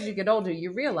 as you get older,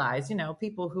 you realize,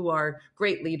 people who are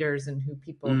great leaders and who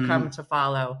people come to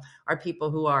follow are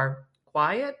people who are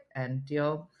quiet and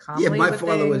deal calmly. Yeah, my with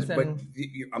father was, things.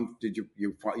 but did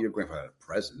your grandfather had a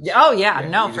presence? Yeah, oh, yeah.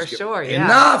 No, for sure. Yeah.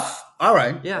 Enough. All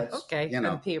right. Yeah. Okay.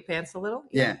 And pee your pants a little.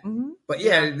 Yeah. Mm-hmm. But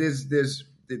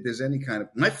there's any kind of,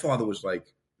 my father was like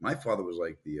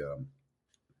the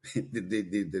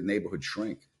neighborhood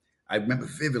shrink. I remember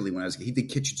vividly when he did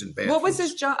kitchens and bathrooms. What was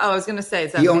his job? Oh, I was going to say,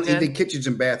 is that he did kitchens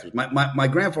and bathrooms. My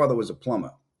grandfather was a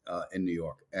plumber in New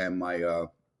York, and my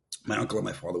uncle and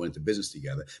my father went into business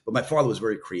together. But my father was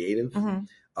very creative,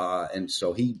 and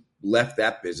so he left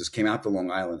that business, came out to Long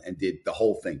Island, and did the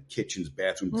whole thing: kitchens,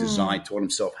 bathrooms, design. Taught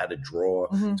himself how to draw.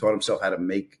 Taught himself how to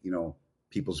make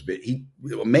people's bit. He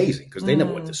amazing because they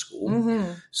never went to school.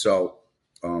 So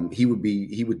he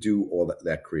would do all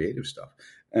that creative stuff.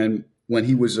 And when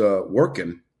he was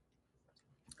working,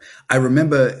 I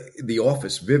remember the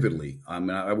office vividly. I mean,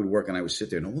 I would work and I would sit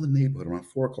there, and all the neighborhood around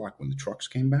 4:00 when the trucks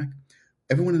came back,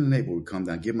 everyone in the neighborhood would come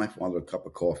down, give my father a cup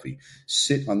of coffee,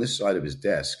 sit on this side of his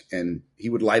desk, and he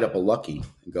would light up a Lucky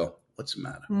and go, "What's the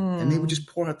matter?" And they would just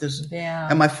pour out this. Yeah.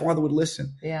 And my father would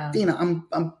listen. Yeah. Dina,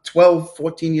 I'm 12,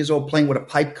 14 years old playing with a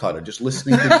pipe cutter, just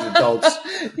listening to these adults.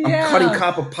 I'm cutting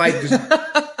copper pipe, just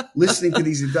listening to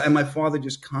these adults. And my father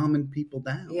just calming people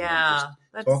down. Yeah.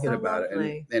 That's talking so about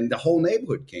lovely. It. And the whole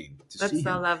neighborhood came to see him. That's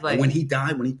so lovely. And when he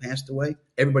died, when he passed away,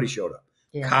 everybody showed up.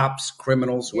 Yeah. Cops,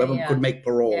 criminals, whoever could make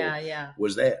parole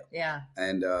was there. Yeah.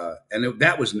 And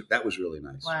that was really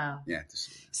nice. Wow. Yeah. To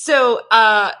see. So,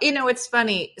 it's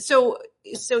funny. So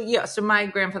my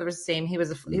grandfather was the same. He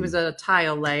was a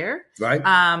tile layer. Right.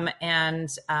 And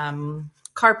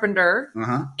carpenter.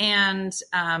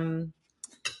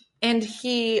 And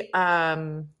he,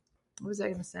 what was I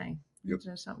going to say?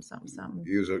 Something.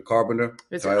 He was a carpenter.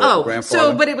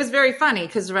 But it was very funny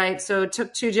because, so it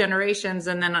took 2 generations,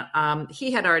 and then he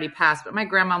had already passed, but my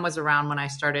grandma was around when I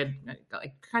started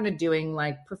kind of doing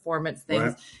performance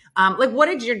things. Right. What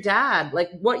did your dad,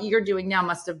 what you're doing now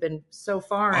must have been so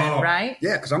foreign, right?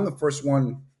 Yeah, because I'm the first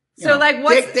one.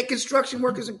 What's the construction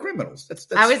workers and criminals?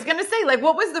 That's I was going to say,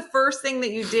 what was the first thing that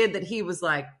you did that he was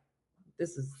like,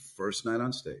 this is first night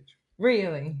on stage?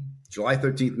 Really? July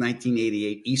 13th,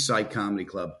 1988, East Side Comedy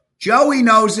Club. Joey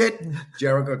knows it.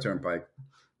 Jericho Turnpike.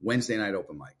 Wednesday night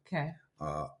open mic. Okay.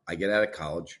 I get out of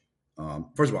college.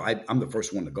 First of all, I'm the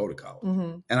first one to go to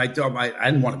college. And I told him I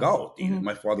didn't want to go.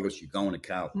 My father goes, "You're going to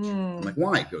college." I'm like,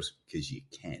 "Why?" He goes, "Because you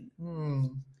can."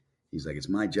 He's like, "It's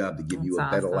my job to give you a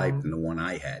better life than the one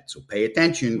I had. So pay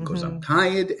attention because I'm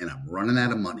tired and I'm running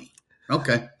out of money."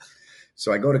 Okay.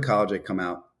 So I go to college. I come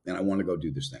out. And I want to go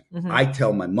do this thing. I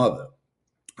tell my mother,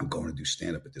 I'm going to do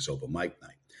stand-up at this open mic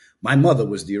night. My mother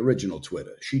was the original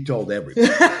Twitter. She told everybody.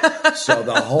 So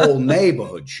the whole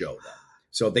neighborhood showed up.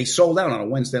 So they sold out on a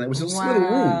Wednesday night. It was this little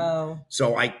room.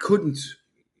 So I couldn't.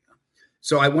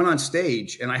 So I went on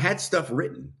stage, and I had stuff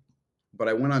written. But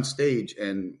I went on stage,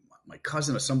 and my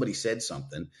cousin or somebody said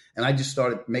something. And I just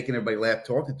started making everybody laugh,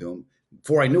 talking to them.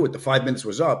 Before I knew it, the 5 minutes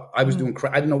was up. I was doing.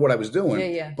 I didn't know what I was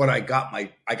doing. But I got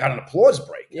an applause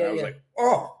break. And I was like,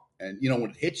 "Oh!" And when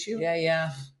it hits you.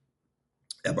 Yeah.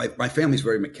 And my family's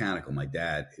very mechanical. My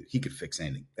dad, he could fix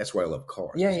anything. That's why I love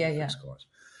cars. Yeah. Fix cars.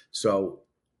 So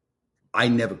I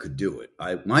never could do it.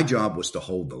 My job was to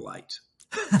hold the light.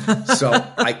 So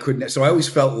I couldn't. So I always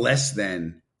felt less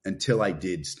than until I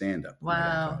did stand up.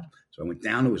 Wow. So I went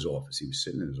down to his office. He was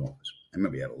sitting in his office. I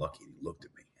remember he had a Lucky, and he looked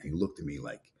at me. And he looked at me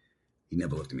like. He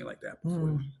never looked at me like that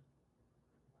before.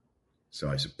 So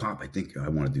I said, "Pop, I think I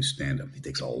want to do stand-up." He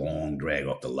takes a long drag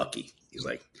off the Lucky. He's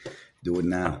like, "Do it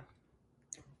now.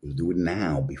 Do it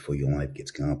now before your life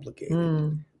gets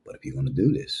complicated. But if you're going to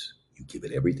do this, you give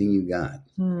it everything you got.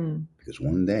 Because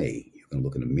one day you're going to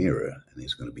look in the mirror and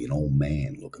there's going to be an old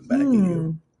man looking back at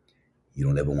you. You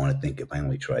don't ever want to think, if I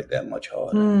only tried that much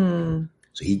harder."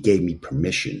 So he gave me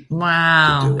permission.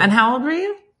 Wow. To do it. And how old were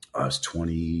you? I was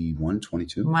 21,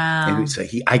 22. Wow. And so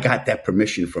I got that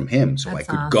permission from him so That's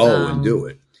I could go and do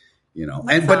it.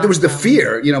 But there was the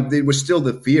fear, there was still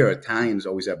the fear. Italians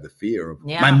always have the fear of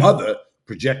my mother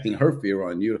projecting her fear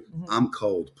on you. I'm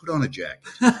cold. Put on a jacket.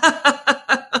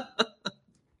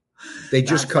 They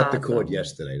just cut the cord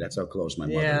yesterday. That's how close my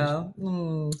mother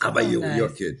is. How about you with your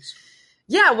kids?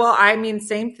 Yeah, well, I mean,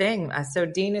 same thing. So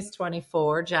Dean is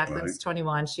 24, Jacqueline's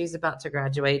 21. She's about to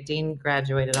graduate. Dean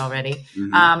graduated already.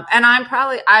 Mm-hmm. And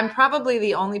I'm probably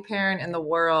the only parent in the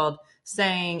world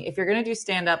saying, if you're going to do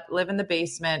stand up, live in the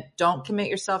basement. Don't commit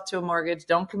yourself to a mortgage.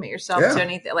 Don't commit yourself to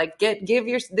anything. Like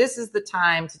this is the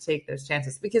time to take those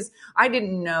chances, because I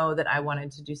didn't know that I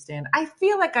wanted to do stand up. I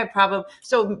feel like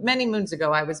so many moons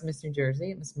ago, I was Miss New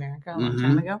Jersey, Miss America a long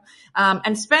time ago,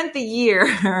 and spent the year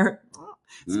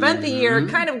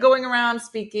kind of going around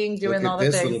speaking, doing all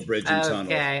the things. Look at this little bridge and tunnel.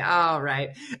 Okay, all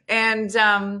right. And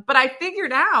but I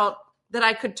figured out that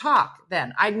I could talk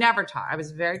then. I never talked. I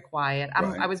was very quiet.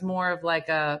 I was more of like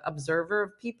a observer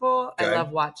of people. Okay. I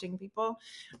love watching people.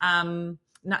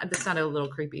 That sounded a little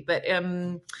creepy, but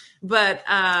you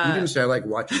didn't say I like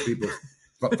watching people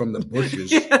from the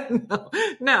bushes.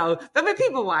 No, but I'm a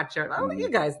people watcher. Oh, you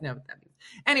guys know what that means.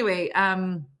 Anyway,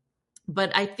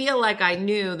 but I feel like I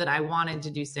knew that I wanted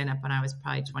to do stand-up when I was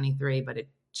probably 23, but it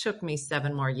took me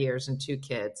 7 more years and 2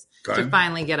 kids to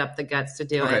finally get up the guts to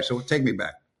do it. Okay, so take me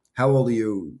back. How old are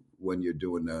you when you're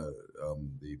doing the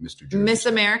Mr. Jersey? Miss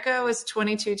America was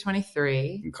 22,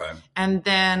 23. Okay. And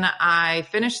then I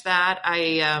finished that.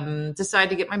 I decided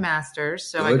to get my master's,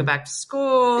 so I go back to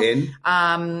school. In?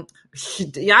 I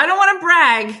don't want to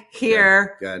brag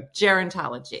here.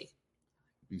 Gerontology.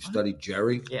 You studied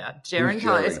Jerry? Yeah,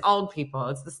 gerontology. It's old people.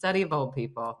 It's the study of old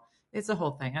people. It's a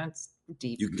whole thing. It's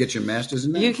deep. You can get your master's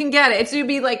in that? You can get it. It's to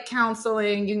be like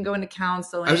counseling. You can go into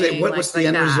counseling. I was like, what's the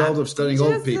end result of studying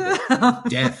old people?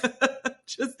 Death.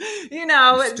 Just,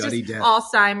 just death.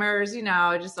 Alzheimer's,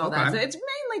 just all that. So it's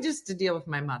mainly just to deal with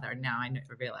my mother. Now I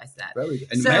never realized that. Very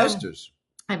good. And master's.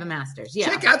 I have a master's. Yeah.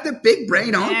 Check out the big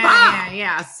brain on Bob.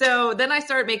 Yeah. So then I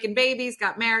started making babies,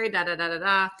 got married,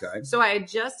 Okay. So I had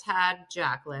just had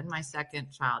Jacqueline, my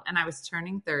second child, and I was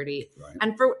turning 30. Right.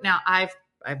 And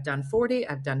I've done 40,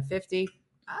 I've done 50,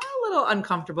 a little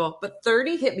uncomfortable, but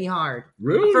 30 hit me hard.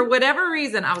 Really? For whatever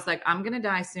reason, I was like, I'm going to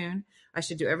die soon. I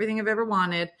should do everything I've ever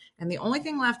wanted. And the only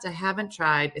thing left I haven't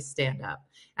tried is stand up.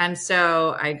 And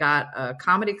so I got a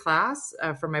comedy class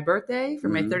for my birthday, for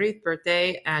my 30th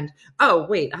birthday. And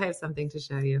I have something to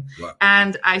show you. What?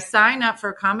 And I signed up for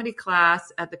a comedy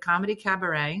class at the Comedy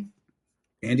Cabaret.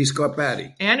 Andy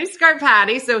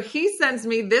Scarpati. So he sends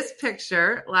me this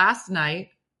picture last night.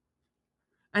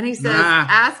 And he says,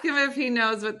 ask him if he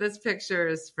knows what this picture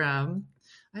is from.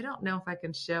 I don't know if I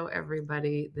can show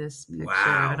everybody this picture.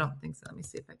 Wow. I don't think so. Let me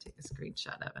see if I take a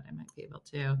screenshot of it. I might be able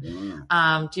to.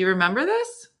 Wow. Do you remember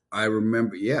this? I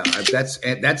remember. Yeah. That's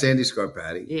Andy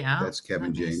Scarpati. Yeah. That's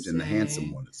Kevin James. And the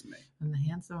handsome one is me. And the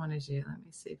handsome one is you. Let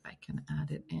me see if I can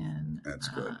add it in. That's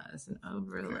good. As an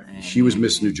overlay. She was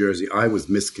Miss New Jersey. I was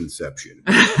Misconception.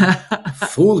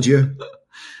 Fooled you.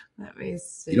 Let me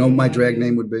see. You know what my drag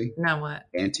name would be? No, what?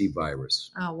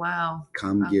 Antivirus. Oh, wow.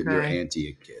 Come give your auntie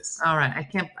a kiss. All right. I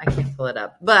can't pull it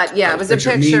up. But yeah, it was a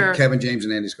picture. Me, Kevin James,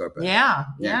 and Andy Scarpati.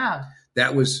 Yeah.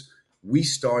 That was, we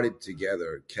started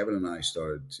together. Kevin and I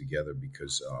started together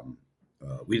because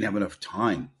we didn't have enough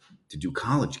time to do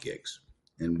college gigs.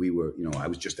 And we were, I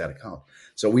was just out of college.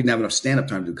 So we didn't have enough stand-up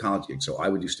time to do college gigs. So I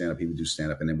would do stand-up, he would do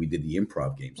stand-up, and then we did the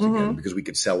improv games together because we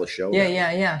could sell a show.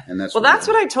 Yeah. And that's what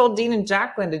I told Dean and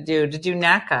Jacqueline to do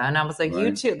NACA. And I was like,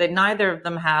 you two, neither of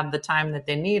them have the time that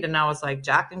they need. And I was like,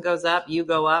 Jacqueline goes up, you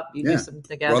go up, you do something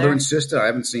together. Brother and sister, I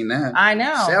haven't seen that. I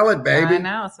know. Sell it, baby. I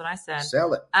know, that's what I said.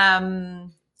 Sell it.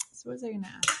 So what was I going to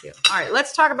ask you? All right,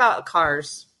 let's talk about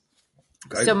cars.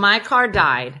 Okay. So my car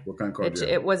died. What kind of car did you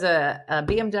have? It was a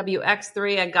BMW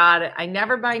X3. I got it. I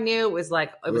never buy new. It was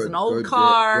an old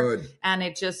car. And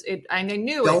I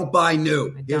knew Don't buy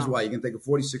new. Here's why. You can take a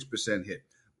 46% hit.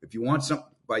 If you want something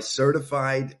by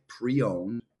certified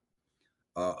pre-owned,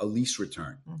 a lease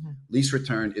return. Lease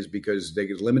return is because they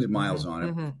get limited miles on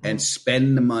it and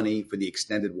spend the money for the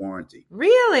extended warranty.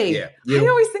 Really? Yeah. I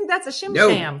always think that's a sham.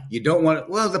 No, you don't want it.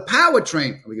 Well, the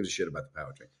powertrain. Who gives a shit about the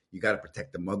powertrain? You got to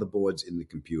protect the motherboards in the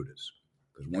computers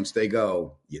because once they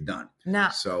go, you're done. No.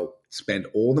 So spend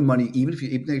all the money, even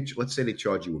if let's say they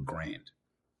charge you $1,000,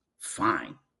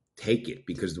 fine, take it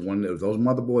because those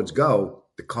motherboards go,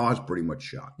 the car's pretty much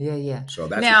shot. Yeah. So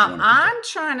that's now I'm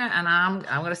trying to, and I'm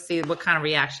going to see what kind of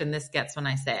reaction this gets when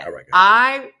I say it. All right,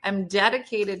 I am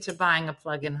dedicated to buying a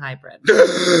plug-in hybrid.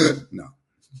 No.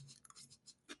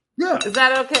 Yeah. Is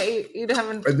that okay? You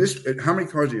haven't. How many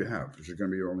cars do you have? Is it going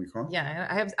to be your only car?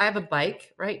 Yeah, I have a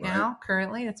bike right now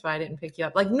currently. That's why I didn't pick you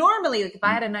up. Like normally, like if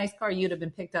I had a nice car, you'd have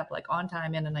been picked up like on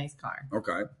time in a nice car.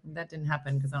 Okay. That didn't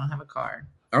happen because I don't have a car.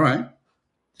 All right.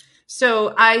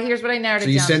 So here's what I narrowed it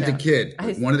down. So you sent to. the kid.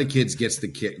 One of the kids gets the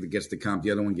comp.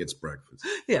 The other one gets breakfast.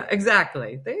 Yeah,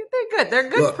 exactly. They're good. They're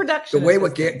good production. The way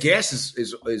what gas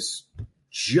is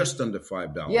just under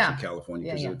 $5 in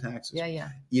California because of the taxes.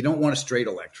 Yeah. You don't want a straight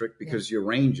electric because your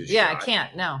range is shot. I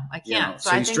can't. No, I can't. You know,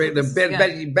 so you I straight.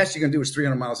 The best you can do is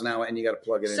 300 miles an hour, and you got to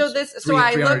plug it in. So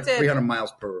I looked at 300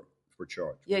 miles per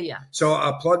charge. Yeah. So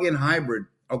a plug-in hybrid.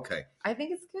 Okay. I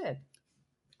think it's good.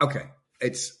 Okay.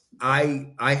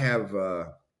 I have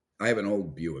an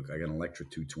old Buick. I got an Electra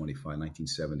 225,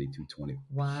 1970 220.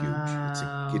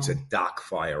 Wow. Huge. It's a dock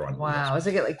fire on. Wow. Does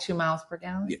it get like 2 miles per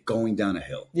gallon? Yeah, going down a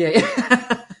hill.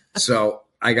 Yeah. So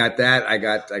I got that. I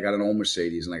got an old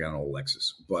Mercedes and I got an old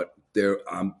Lexus. But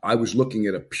I was looking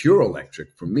at a pure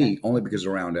electric for me only because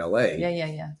around LA.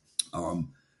 Yeah.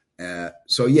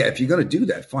 So if you're going to do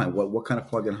that, fine. What kind of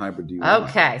plug-in hybrid do you want?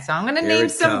 Okay, so I'm going to name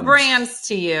some brands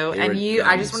to you, and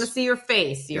I just want to see your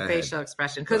face, your facial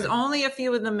expression, because only a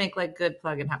few of them make like good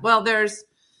plug-in hybrid. Well,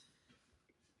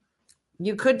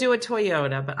 you could do a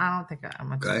Toyota, but I don't think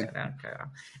I'm a Toyota. Okay.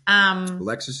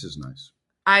 Lexus is nice.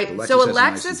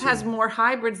 Lexus has more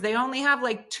hybrids. They only have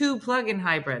like 2 plug-in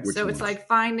hybrids. Which ones? It's like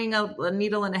finding a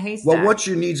needle in a haystack. Well, what's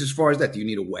your needs as far as that? Do you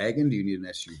need a wagon? Do you need an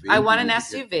SUV? I want an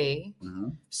SUV.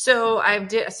 So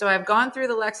I've gone through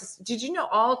the Lexus. Did you know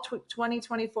all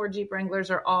 2024 Jeep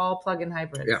Wranglers are all plug-in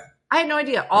hybrids? Yeah. I had no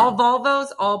idea. All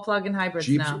Volvos, all plug-in hybrids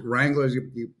Jeeps, now. Wranglers,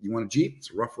 you want a Jeep?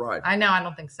 It's a rough ride. I know. I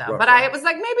don't think so. Rough but ride. I was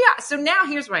like, so now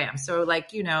here's where I am. So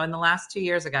like, in the last 2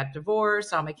 years, I got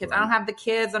divorced. All my kids, I don't have the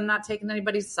kids. I'm not taking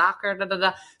anybody's soccer.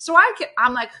 So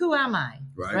I'm like, who am I?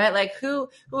 Right? Like who?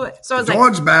 So I was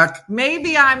dog's back.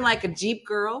 Maybe I'm like a Jeep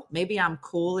girl. Maybe I'm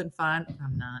cool and fun.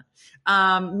 I'm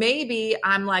not. Maybe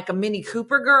I'm like a Mini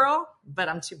Cooper girl, but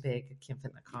I'm too big. I can't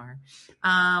fit in the car.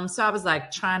 So I was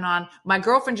like trying on. My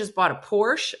girlfriend just bought a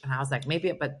Porsche, and I was like,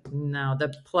 maybe, but no,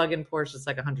 the plug-in Porsche is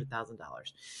like $100,000.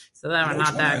 So that I'm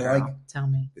not that girl. Like? Tell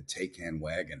me. The Taycan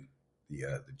wagon,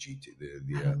 the GT,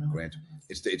 the Grand.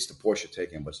 It's the Porsche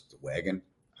Taycan, but it's the wagon,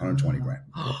 120 grand.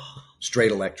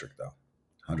 Straight electric though,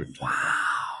 120. Wow.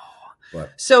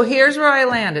 But, so here's where I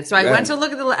landed. So I went to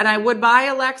look at and I would buy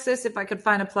a Lexus if I could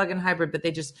find a plug-in hybrid, but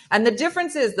and the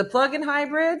difference is the plug-in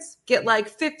hybrids get like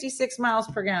 56 miles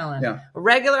per gallon. Yeah. A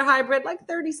regular hybrid, like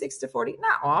 36 to 40.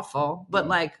 Not awful, but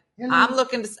like I'm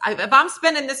looking to, if I'm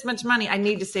spending this much money, I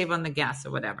need to save on the gas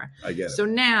or whatever. I get it. So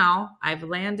now I've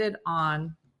landed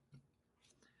on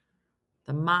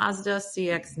the Mazda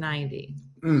CX-90.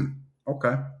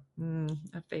 Okay.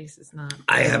 That face is not.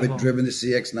 I haven't driven the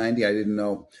CX-90. I didn't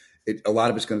know. A lot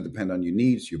of it's going to depend on your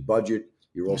needs, your budget.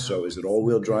 Is it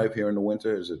all-wheel drive here in the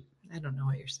winter? Is it? I don't know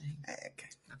what you're saying. Okay.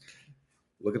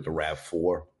 Look at the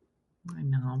RAV4. I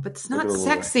know, but it's not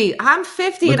sexy. I'm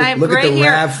 50 and I have look gray at the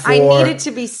hair. RAV4. I need it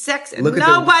to be sexy.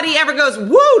 Nobody ever goes,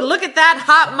 woo, look at that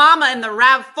hot mama in the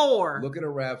RAV4. Look at a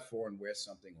RAV4 and wear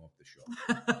something off the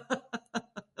shoulder.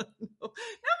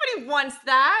 Nobody wants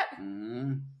that.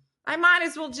 Mm-hmm. I might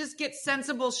as well just get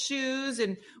sensible shoes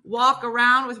and walk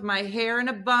around with my hair in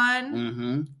a bun.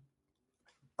 Mm-hmm.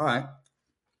 All right.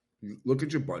 Look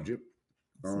at your budget.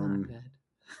 It's not good.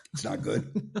 It's not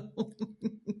good.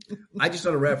 I just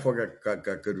thought a RAV4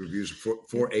 got good reviews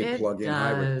for a plug-in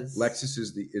hybrid. Lexus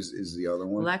is the other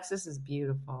one. Lexus is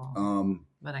beautiful.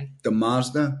 The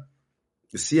Mazda,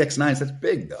 the CX-9s, that's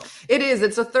big though. It is.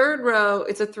 It's a third row.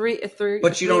 It's a three.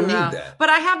 But you don't need that. But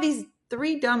I have these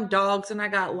 3 dumb dogs, and I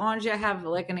got laundry. I have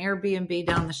like an Airbnb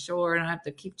down the shore, and I have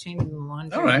to keep changing the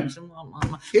laundry. All right.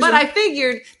 But I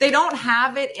figured they don't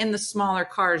have it in the smaller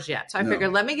cars yet. So I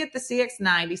figured, let me get the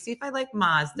CX-90, see if I like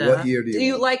Mazda. What year do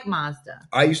you like Mazda?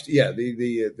 I used to,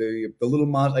 the little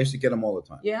Mazda, I used to get them all the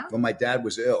time. Yeah. When my dad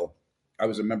was ill, I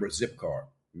was a member of Zipcar.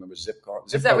 Remember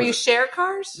Zipcar? Is that where you share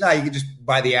cars? No, you could just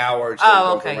buy the hour.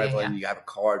 Okay. And you have a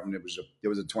card, and there was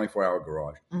a 24-hour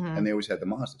garage, and they always had the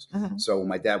Mazdas. Mm-hmm. So when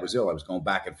my dad was ill, I was going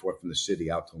back and forth from the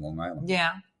city out to Long Island.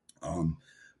 Yeah.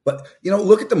 But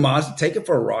look at the Mazda. Take it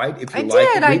for a ride if you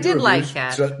like it. I did like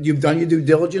that. So you've done your due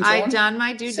diligence. I've done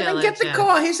my due diligence. Get the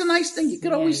car. Here's a nice thing. You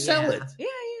could always sell it. Yeah.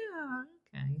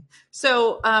 Okay.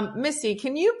 So, Missy,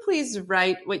 can you please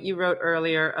write what you wrote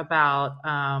earlier about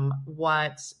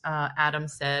what Adam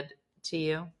said to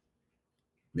you?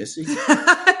 Missy?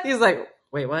 He's like,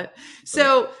 wait, what?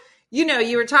 So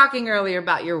You were talking earlier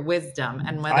about your wisdom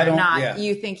and whether or not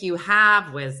you think you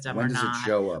have wisdom or not. When does it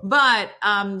show up? But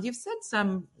you've said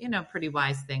some, pretty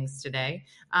wise things today.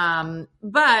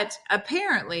 But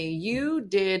apparently you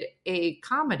did a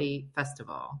comedy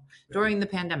festival during the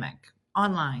pandemic,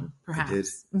 online, perhaps. I did.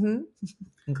 Mm-hmm.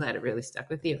 I'm glad it really stuck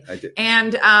with you. I did.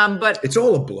 And but it's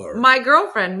all a blur. My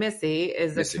girlfriend Missy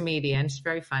is a comedian. She's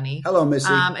very funny. Hello,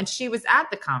 Missy. And she was at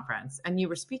the conference, and you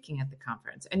were speaking at the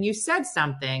conference, and you said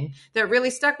something that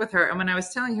really stuck with her. And when I was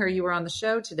telling her you were on the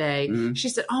show today, she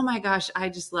said, "Oh my gosh, I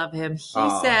just love him." He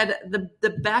said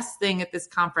the best thing at this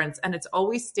conference, and it's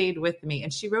always stayed with me.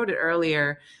 And she wrote it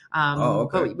earlier,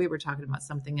 but we were talking about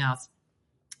something else.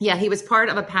 Yeah, he was part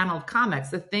of a panel of comics.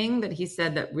 The thing that he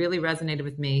said that really resonated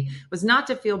with me was not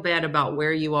to feel bad about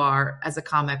where you are as a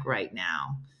comic right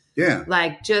now. Yeah.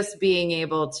 Like just being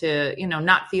able to,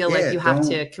 not feel like you have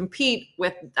to compete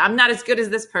with, I'm not as good as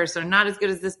this person, or not as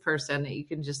good as this person. That you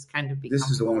can just kind of be. This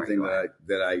is the one thing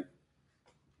that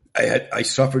I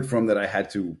suffered from, that I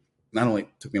had to, not only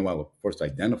took me a while to first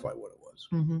identify what it was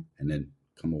and then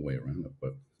come away around it,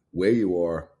 but where you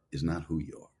are is not who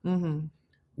you are. Mm-hmm.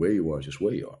 Where you are is just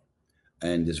where you are.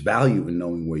 And there's value in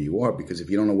knowing where you are, because if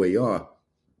you don't know where you are,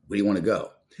 where do you want to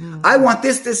go? Mm-hmm. I want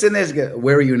this, and this.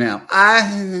 Where are you now?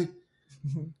 It's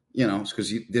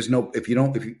because there's no, if you know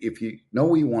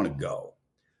where you want to go,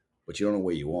 but you don't know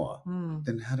where you are,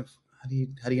 then how do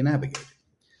you navigate it?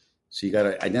 So you got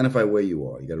to identify where you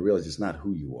are. You got to realize it's not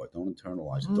who you are. Don't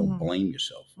internalize it. Don't blame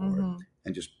yourself for it,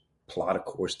 and just plot a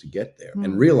course to get there,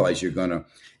 and realize you're gonna.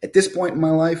 At this point in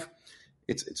my life,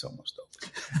 it's almost over.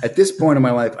 At this point in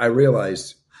my life, I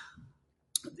realized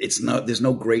there's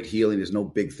no great healing. There's no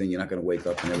big thing. You're not going to wake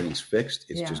up and everything's fixed.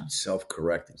 It's just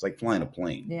self-correcting. It's like flying a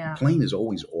plane. Yeah. A plane is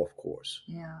always off course.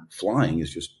 Yeah. Flying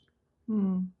is just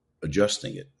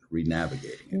adjusting it,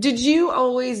 re-navigating it. Did you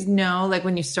always know, like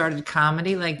when you started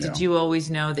comedy, did you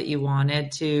always know that you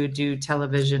wanted to do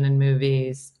television and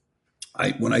movies?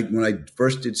 When I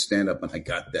first did stand-up and I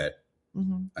got that,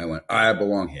 I went, I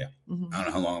belong here. I don't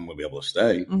know how long I'm going to be able to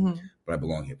stay, but I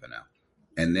belong here for now.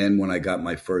 And then when I got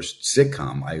my first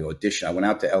sitcom, I auditioned. I went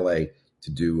out to LA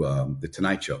to do the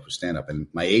Tonight Show for stand-up. And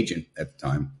my agent at the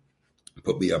time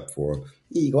put me up for,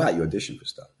 you go out, you audition for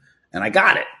stuff. And I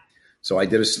got it. So I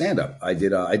did a stand-up. I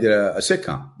did a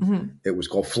sitcom. It was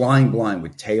called Flying Blind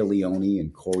with Taya Leone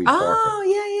and Corey Parker. Oh,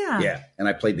 yeah. Yeah. And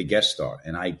I played the guest star.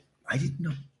 And I didn't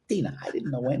know, Dina, I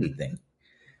didn't know anything.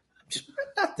 Just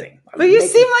nothing. But you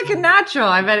seem like a natural.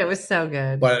 I bet it was so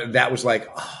good. But that was like,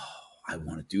 I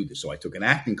want to do this. So I took an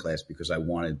acting class because I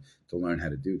wanted to learn how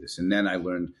to do this. And then I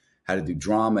learned how to do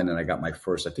drama. And then I got my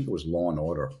first, I think it was Law and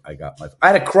Order. I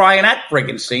had to cry in that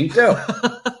friggin' scene too. A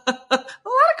lot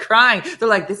of crying. They're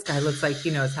like, this guy looks like he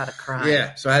knows how to cry.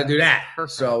 Yeah. So I had to do that.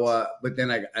 Perfect. So, but then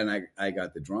I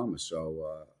got the drama.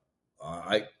 So,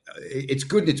 it's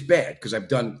good and it's bad because I've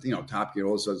done, Top Gear,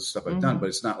 all this other stuff I've done, but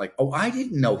it's not like, I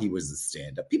didn't know he was the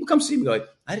stand-up. People come see me like,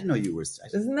 I didn't know you were.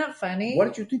 Isn't that funny? What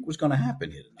did you think was going to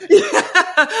happen here tonight? We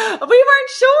weren't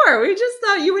sure. We just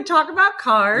thought you would talk about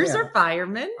cars or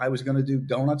firemen. I was going to do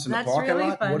donuts in the parking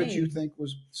lot. Funny. What did you think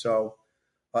was so?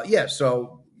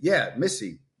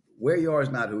 Missy, where you are is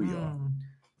not who you are.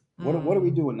 What are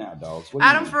we doing now, dogs?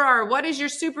 Adam Ferrara, what is your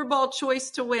Super Bowl choice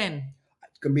to win?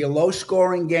 Going to be a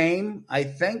low-scoring game, I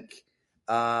think.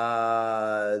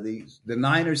 The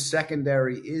Niners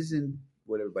secondary isn't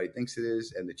what everybody thinks it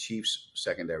is, and the Chiefs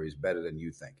secondary is better than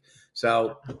you think.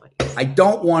 So I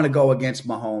don't want to go against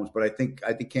Mahomes, but I think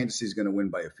Kansas City is going to win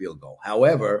by a field goal.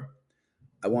 However,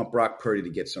 I want Brock Purdy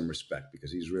to get some respect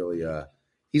because he's really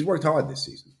he's worked hard this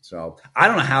season. So I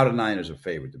don't know how the Niners are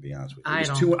favored, to be honest with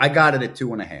you. I got it at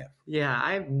 2.5. Yeah,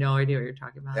 I have no idea what you're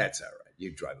talking about. That's all right.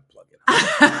 You drive a plug-in.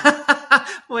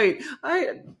 Wait,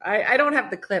 I don't have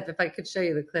the clip. If I could show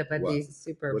you the clip, I'd be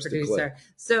super producer.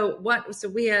 So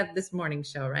we have this morning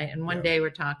show, right? And one day we're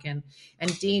talking,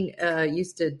 and Dean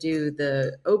used to do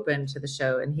the open to the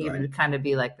show, and he would kind of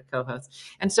be like the co-host.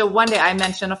 And so one day I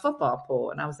mentioned a football pool,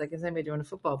 and I was like, "Is anybody doing a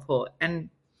football pool?" And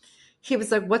he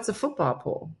was like, "What's a football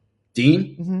pool?"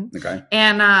 Dean? Mm-hmm. Okay.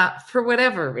 And for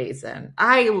whatever reason,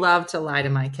 I love to lie to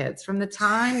my kids. From the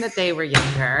time that they were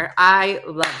younger, I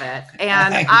love it.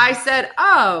 And I said,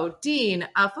 "Oh, Dean,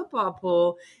 a football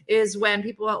pool is when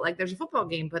people like there's a football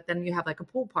game, but then you have like a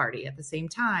pool party at the same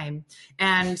time.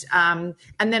 And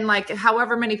then like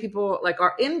however many people like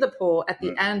are in the pool at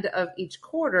the end of each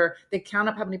quarter, they count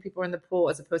up how many people are in the pool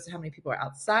as opposed to how many people are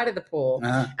outside of the pool.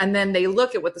 And then they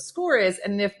look at what the score is.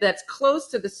 And if that's close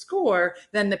to the score,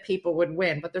 then the people would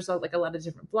win. But there's like a lot of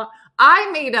different blocks. I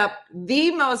made up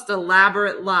the most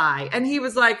elaborate lie. And he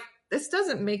was like, this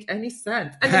doesn't make any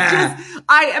sense.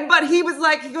 And but he was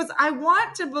like, he goes, I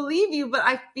want to believe you, but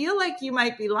I feel like you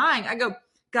might be lying. I go,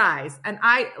 guys. And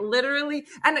I literally,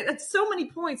 and at so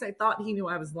many points, I thought he knew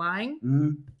I was lying. Mm-hmm.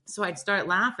 So I'd start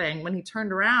laughing when he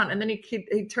turned around, and then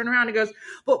he'd turn around and goes,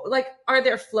 "But like, are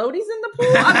there floaties in the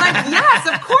pool?" I'm like, "Yes,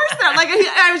 of course there." Like,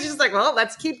 I was just like, "Well,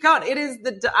 let's keep going." It is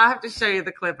I have to show you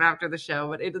the clip after the show,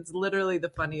 but it is literally the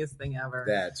funniest thing ever.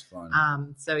 That's funny.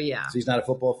 So yeah. So he's not a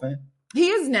football fan? He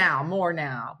is more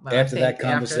now. After that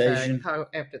conversation,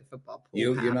 after the football pool,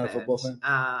 you're not a football fan.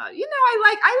 I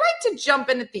like to jump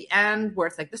in at the end where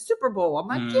it's like the Super Bowl. I'm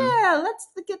like, yeah, let's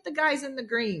get the guys in the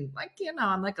green. Like,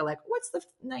 I'm like, what's the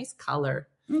nice color?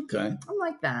 Okay, I'm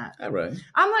like that. All right.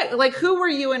 I'm like, who were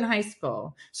you in high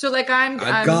school? So like,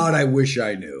 God, I wish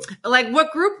I knew. Like,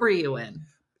 what group were you in?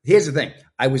 Here's the thing.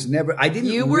 I didn't.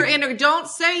 You were don't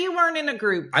say you weren't in a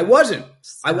group. I wasn't.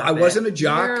 I wasn't a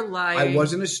jock. You're lying. I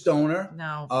wasn't a stoner.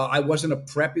 No. I wasn't a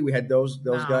preppy. We had those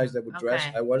guys that would dress.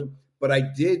 Okay. I wasn't. But I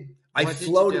did. I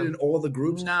floated in all the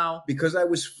groups. No. Because I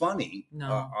was funny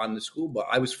on the school bus.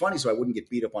 I was funny so I wouldn't get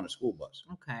beat up on a school bus.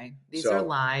 Okay. These are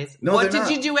lies. No, what did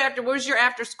not. you do after? What was your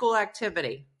after school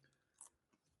activity?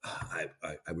 I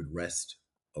would rest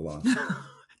a lot.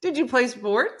 Did you play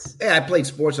sports? Yeah, I played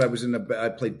sports. I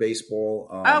played baseball.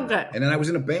 Good. And then I was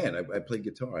in a band. I played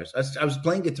guitar. I was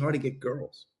playing guitar to get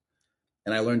girls,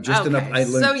 and I learned just enough. I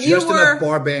learned enough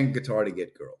bar band guitar to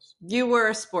get girls. You were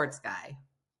a sports guy.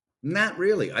 Not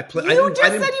really. You just said you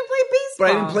played baseball, but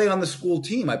I didn't play on the school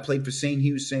team. I played for St.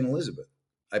 Hughes, St. Elizabeth.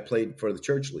 I played for the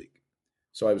church league,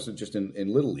 so I was just in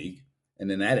Little League, and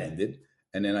then that ended,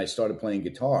 and then I started playing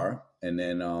guitar, and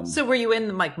then. So were you in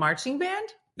the marching band?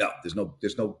 No,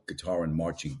 there's no guitar and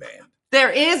marching band.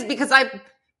 There is, because I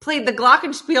played the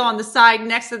glockenspiel on the side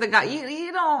next to the guy.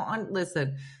 You don't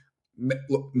listen.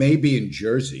 Maybe in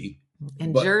Jersey.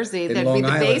 In Jersey, there'd be the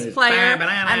bass player and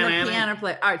the piano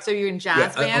player. All right, so you're in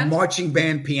jazz band? A marching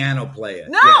band piano player.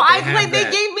 No, they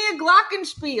gave me a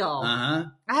glockenspiel. Uh-huh.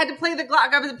 I had to play the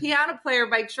I was a piano player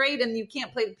by trade, and you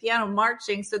can't play the piano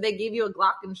marching, so they gave you a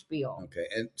glockenspiel. Okay,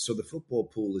 and so the football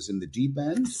pool is in the deep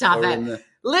end? Stop it.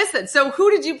 Listen, so who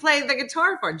did you play the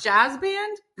guitar for? Jazz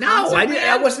band? No, I didn't.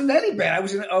 I wasn't in any band.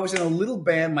 I was in a little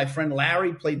band. My friend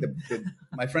Larry played the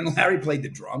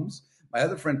drums. My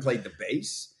other friend played the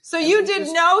bass. So you did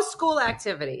no school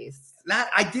activities?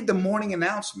 I did the morning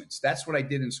announcements. That's what I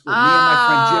did in school. Me and my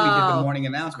friend Jimmy did the morning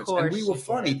announcements. And we were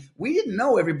funny. We didn't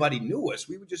know everybody knew us.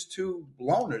 We were just two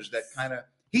loners that kind of...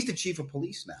 He's the chief of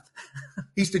police now.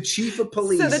 He's the chief of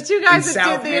police. So the two guys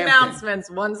that did the announcements,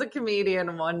 one's a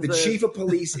comedian, one's the chief of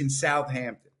police in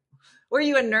Southampton. Were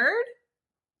you a nerd?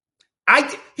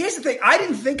 Here's the thing. I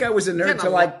didn't think I was a nerd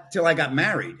till I got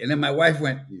married. And then my wife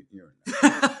went, "You're a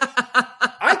nerd."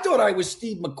 I thought I was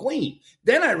Steve McQueen.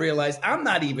 Then I realized I'm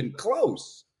not even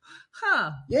close.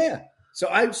 Huh. Yeah. So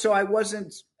I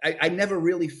wasn't, I never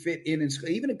really fit in school.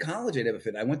 Even in college, I never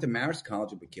fit. I went to Marist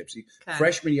College in Poughkeepsie. Okay.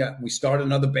 Freshman year, we started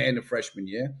another band in freshman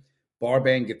year, bar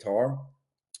band guitar,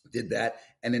 did that.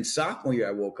 And then sophomore year,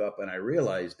 I woke up and I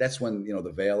realized that's when,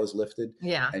 the veil is lifted.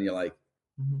 Yeah. And you're like,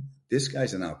 this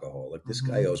guy's an alcoholic. This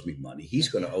guy owes me money. He's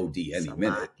going to OD any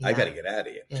minute. Yeah. I got to get out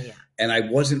of here. Yeah. And I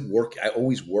wasn't working. I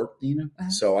always worked, Dina.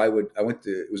 So I went to,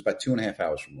 it was about 2.5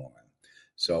 hours from Long Island.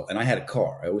 So, and I had a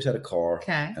car. I always had a car.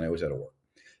 Okay. And I always had to work.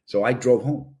 So I drove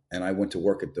home and I went to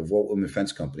work at the Woolman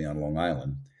Fence Company on Long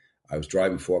Island. I was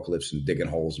driving forklifts and digging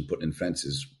holes and putting in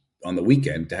fences on the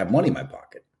weekend to have money in my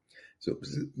pocket. So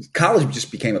college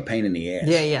just became a pain in the ass.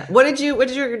 Yeah. What did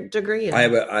your degree in? I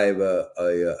have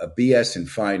a BS in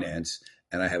finance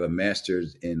and I have a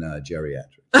master's in geriatrics.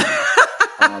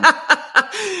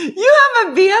 You have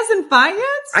a BS in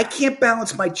finance? I can't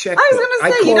balance my checkbook. I was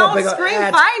going to say, you don't scream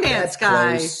finance that's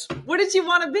guy. Close. What did you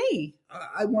want to be?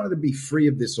 I wanted to be free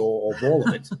of this all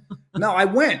of it. No, I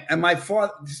went and my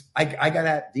father. I got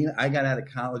out of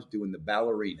college doing the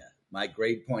ballerina. My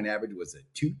grade point average was a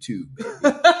 2.2,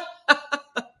 baby.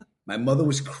 My mother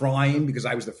was crying because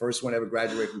I was the first one to ever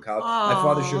graduate from college. My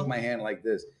father shook my hand like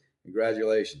this.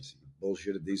 Congratulations. You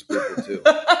bullshitted these people too.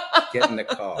 Get in the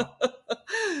car.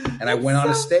 And I went on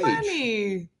a stage.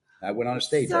 Funny. I went on a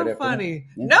stage so right after funny.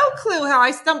 Yeah. No clue how I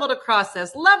stumbled across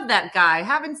this. Love that guy.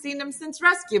 Haven't seen him since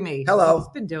Rescue Me. Hello. He's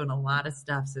been doing a lot of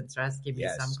stuff since Rescue Me,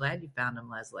 yes. So I'm glad you found him,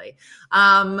 Leslie.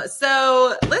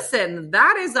 So listen,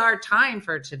 that is our time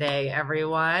for today,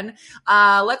 everyone.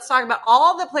 Let's talk about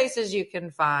all the places you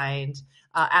can find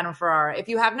Adam Ferrara. If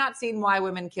you have not seen Why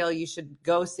Women Kill, you should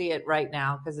go see it right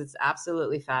now because it's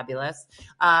absolutely fabulous.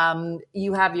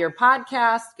 You have your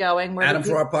podcast going. Adam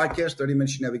Ferrara Podcast, 30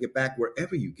 Minutes You Never Get Back,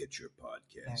 wherever you get your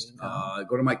podcast.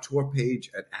 Go to my tour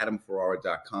page at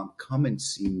adamferrara.com. Come and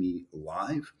see me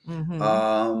live.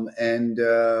 Mm-hmm. And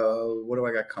what do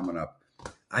I got coming up?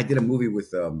 I did a movie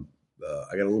with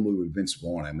I got a little movie with Vince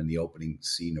Vaughn. I'm in the opening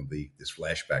scene of this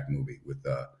flashback movie with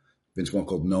Vince Vaughn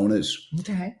called Nona's.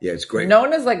 Okay. Yeah, it's great.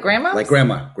 Nona's like grandma? Like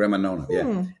Grandma Nona.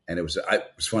 Yeah. And it was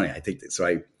funny. I think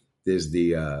that, there's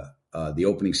the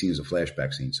opening scene is a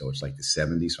flashback scene. So it's like the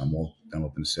 70s. So I'm all done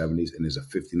up in the 70s. And there's a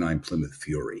 59 Plymouth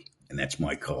Fury. And that's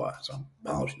my car. So I'm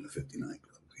polishing the 59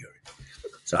 Plymouth Fury.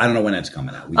 So I don't know when that's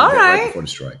coming out. We did that right before the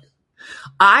strike.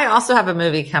 I also have a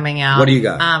movie coming out. What do you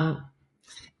got?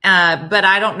 But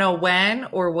I don't know when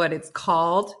or what it's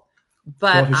called.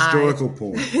 But historical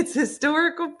porn. It's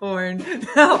historical porn.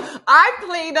 No, I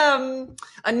played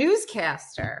a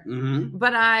newscaster,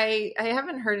 but I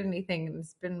haven't heard anything.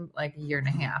 It's been like a year and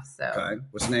a half. So, okay,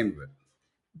 what's the name of it?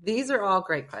 These are all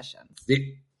great questions.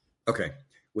 Okay,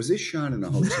 was this shot in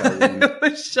a hotel room?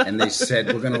 And they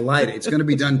said, "We're going to light it. It's going to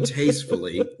be done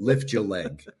tastefully. Lift your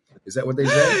leg." Is that what they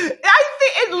said? I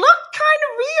think it looked kind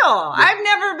of real. Yeah. I've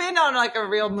never been on like a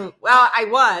real movie. Well, I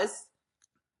was,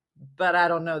 but I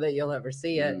don't know that you'll ever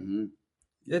see it. Mm-hmm.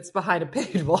 It's behind a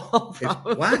paid wall.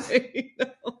 What?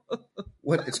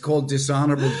 What? It's called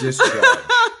Dishonorable Discharge.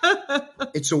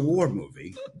 It's a war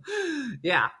movie.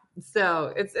 Yeah.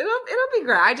 So it'll be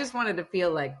great. I just wanted to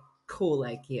feel like cool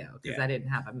like you because I didn't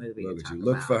have a movie.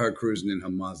 Look for her cruising in her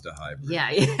Mazda hybrid.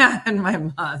 Yeah, in my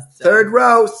Mazda. Third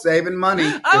row, saving money.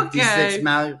 56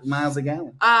 miles a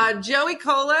gallon. Joey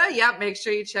Cola. Yep, make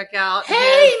sure you check out.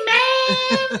 Hey,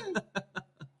 man.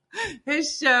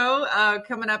 His show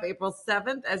coming up April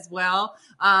 7th as well.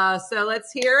 So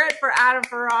let's hear it for Adam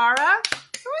Ferrara.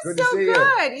 It was so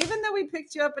good. Even though we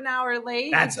picked you up an hour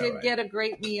late, you did get a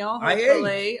great meal.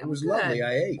 Hopefully. It was lovely.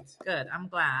 I ate. Good. I'm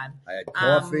glad. I had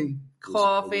coffee.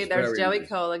 There's Joey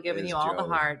Cola giving you all the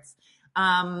hearts.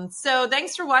 So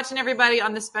thanks for watching, everybody,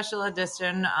 on this special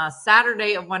edition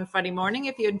Saturday of One Funny Morning.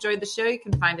 If you enjoyed the show, you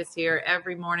can find us here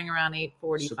every morning around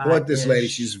 8:45. Support this lady.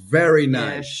 She's very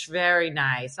nice. Very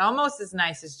nice. Almost as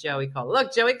nice as Joey Cola.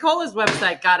 Look, Joey Cola's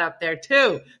website got up there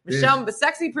too. Michelle, the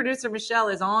sexy producer Michelle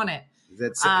is on it. Is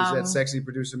that sexy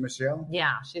producer Michelle?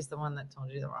 Yeah, she's the one that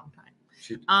told you the wrong time.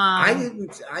 I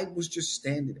didn't. I was just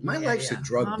standing. My life's a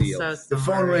drug deal. So the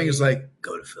phone ring is like,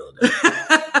 go to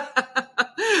Philadelphia.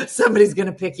 Somebody's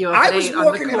gonna pick you up. I was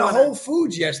walking in a Whole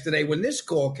Foods yesterday when this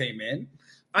call came in.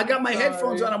 I got my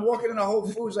headphones on. I'm walking in a Whole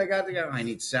Foods. I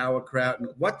need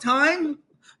sauerkraut. What time?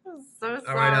 I'm so sorry.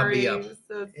 All right, I'll be up.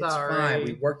 So sorry. It's fine.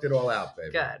 We worked it all out,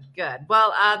 baby. Good.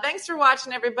 Well, thanks for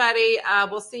watching, everybody.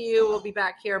 We'll see you. We'll be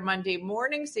back here Monday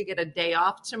morning, so you get a day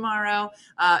off tomorrow.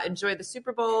 Enjoy the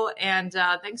Super Bowl, and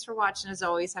thanks for watching. As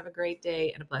always, have a great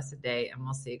day and a blessed day, and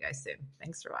we'll see you guys soon.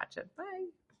 Thanks for watching. Bye.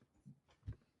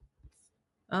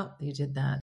 Oh, you did that.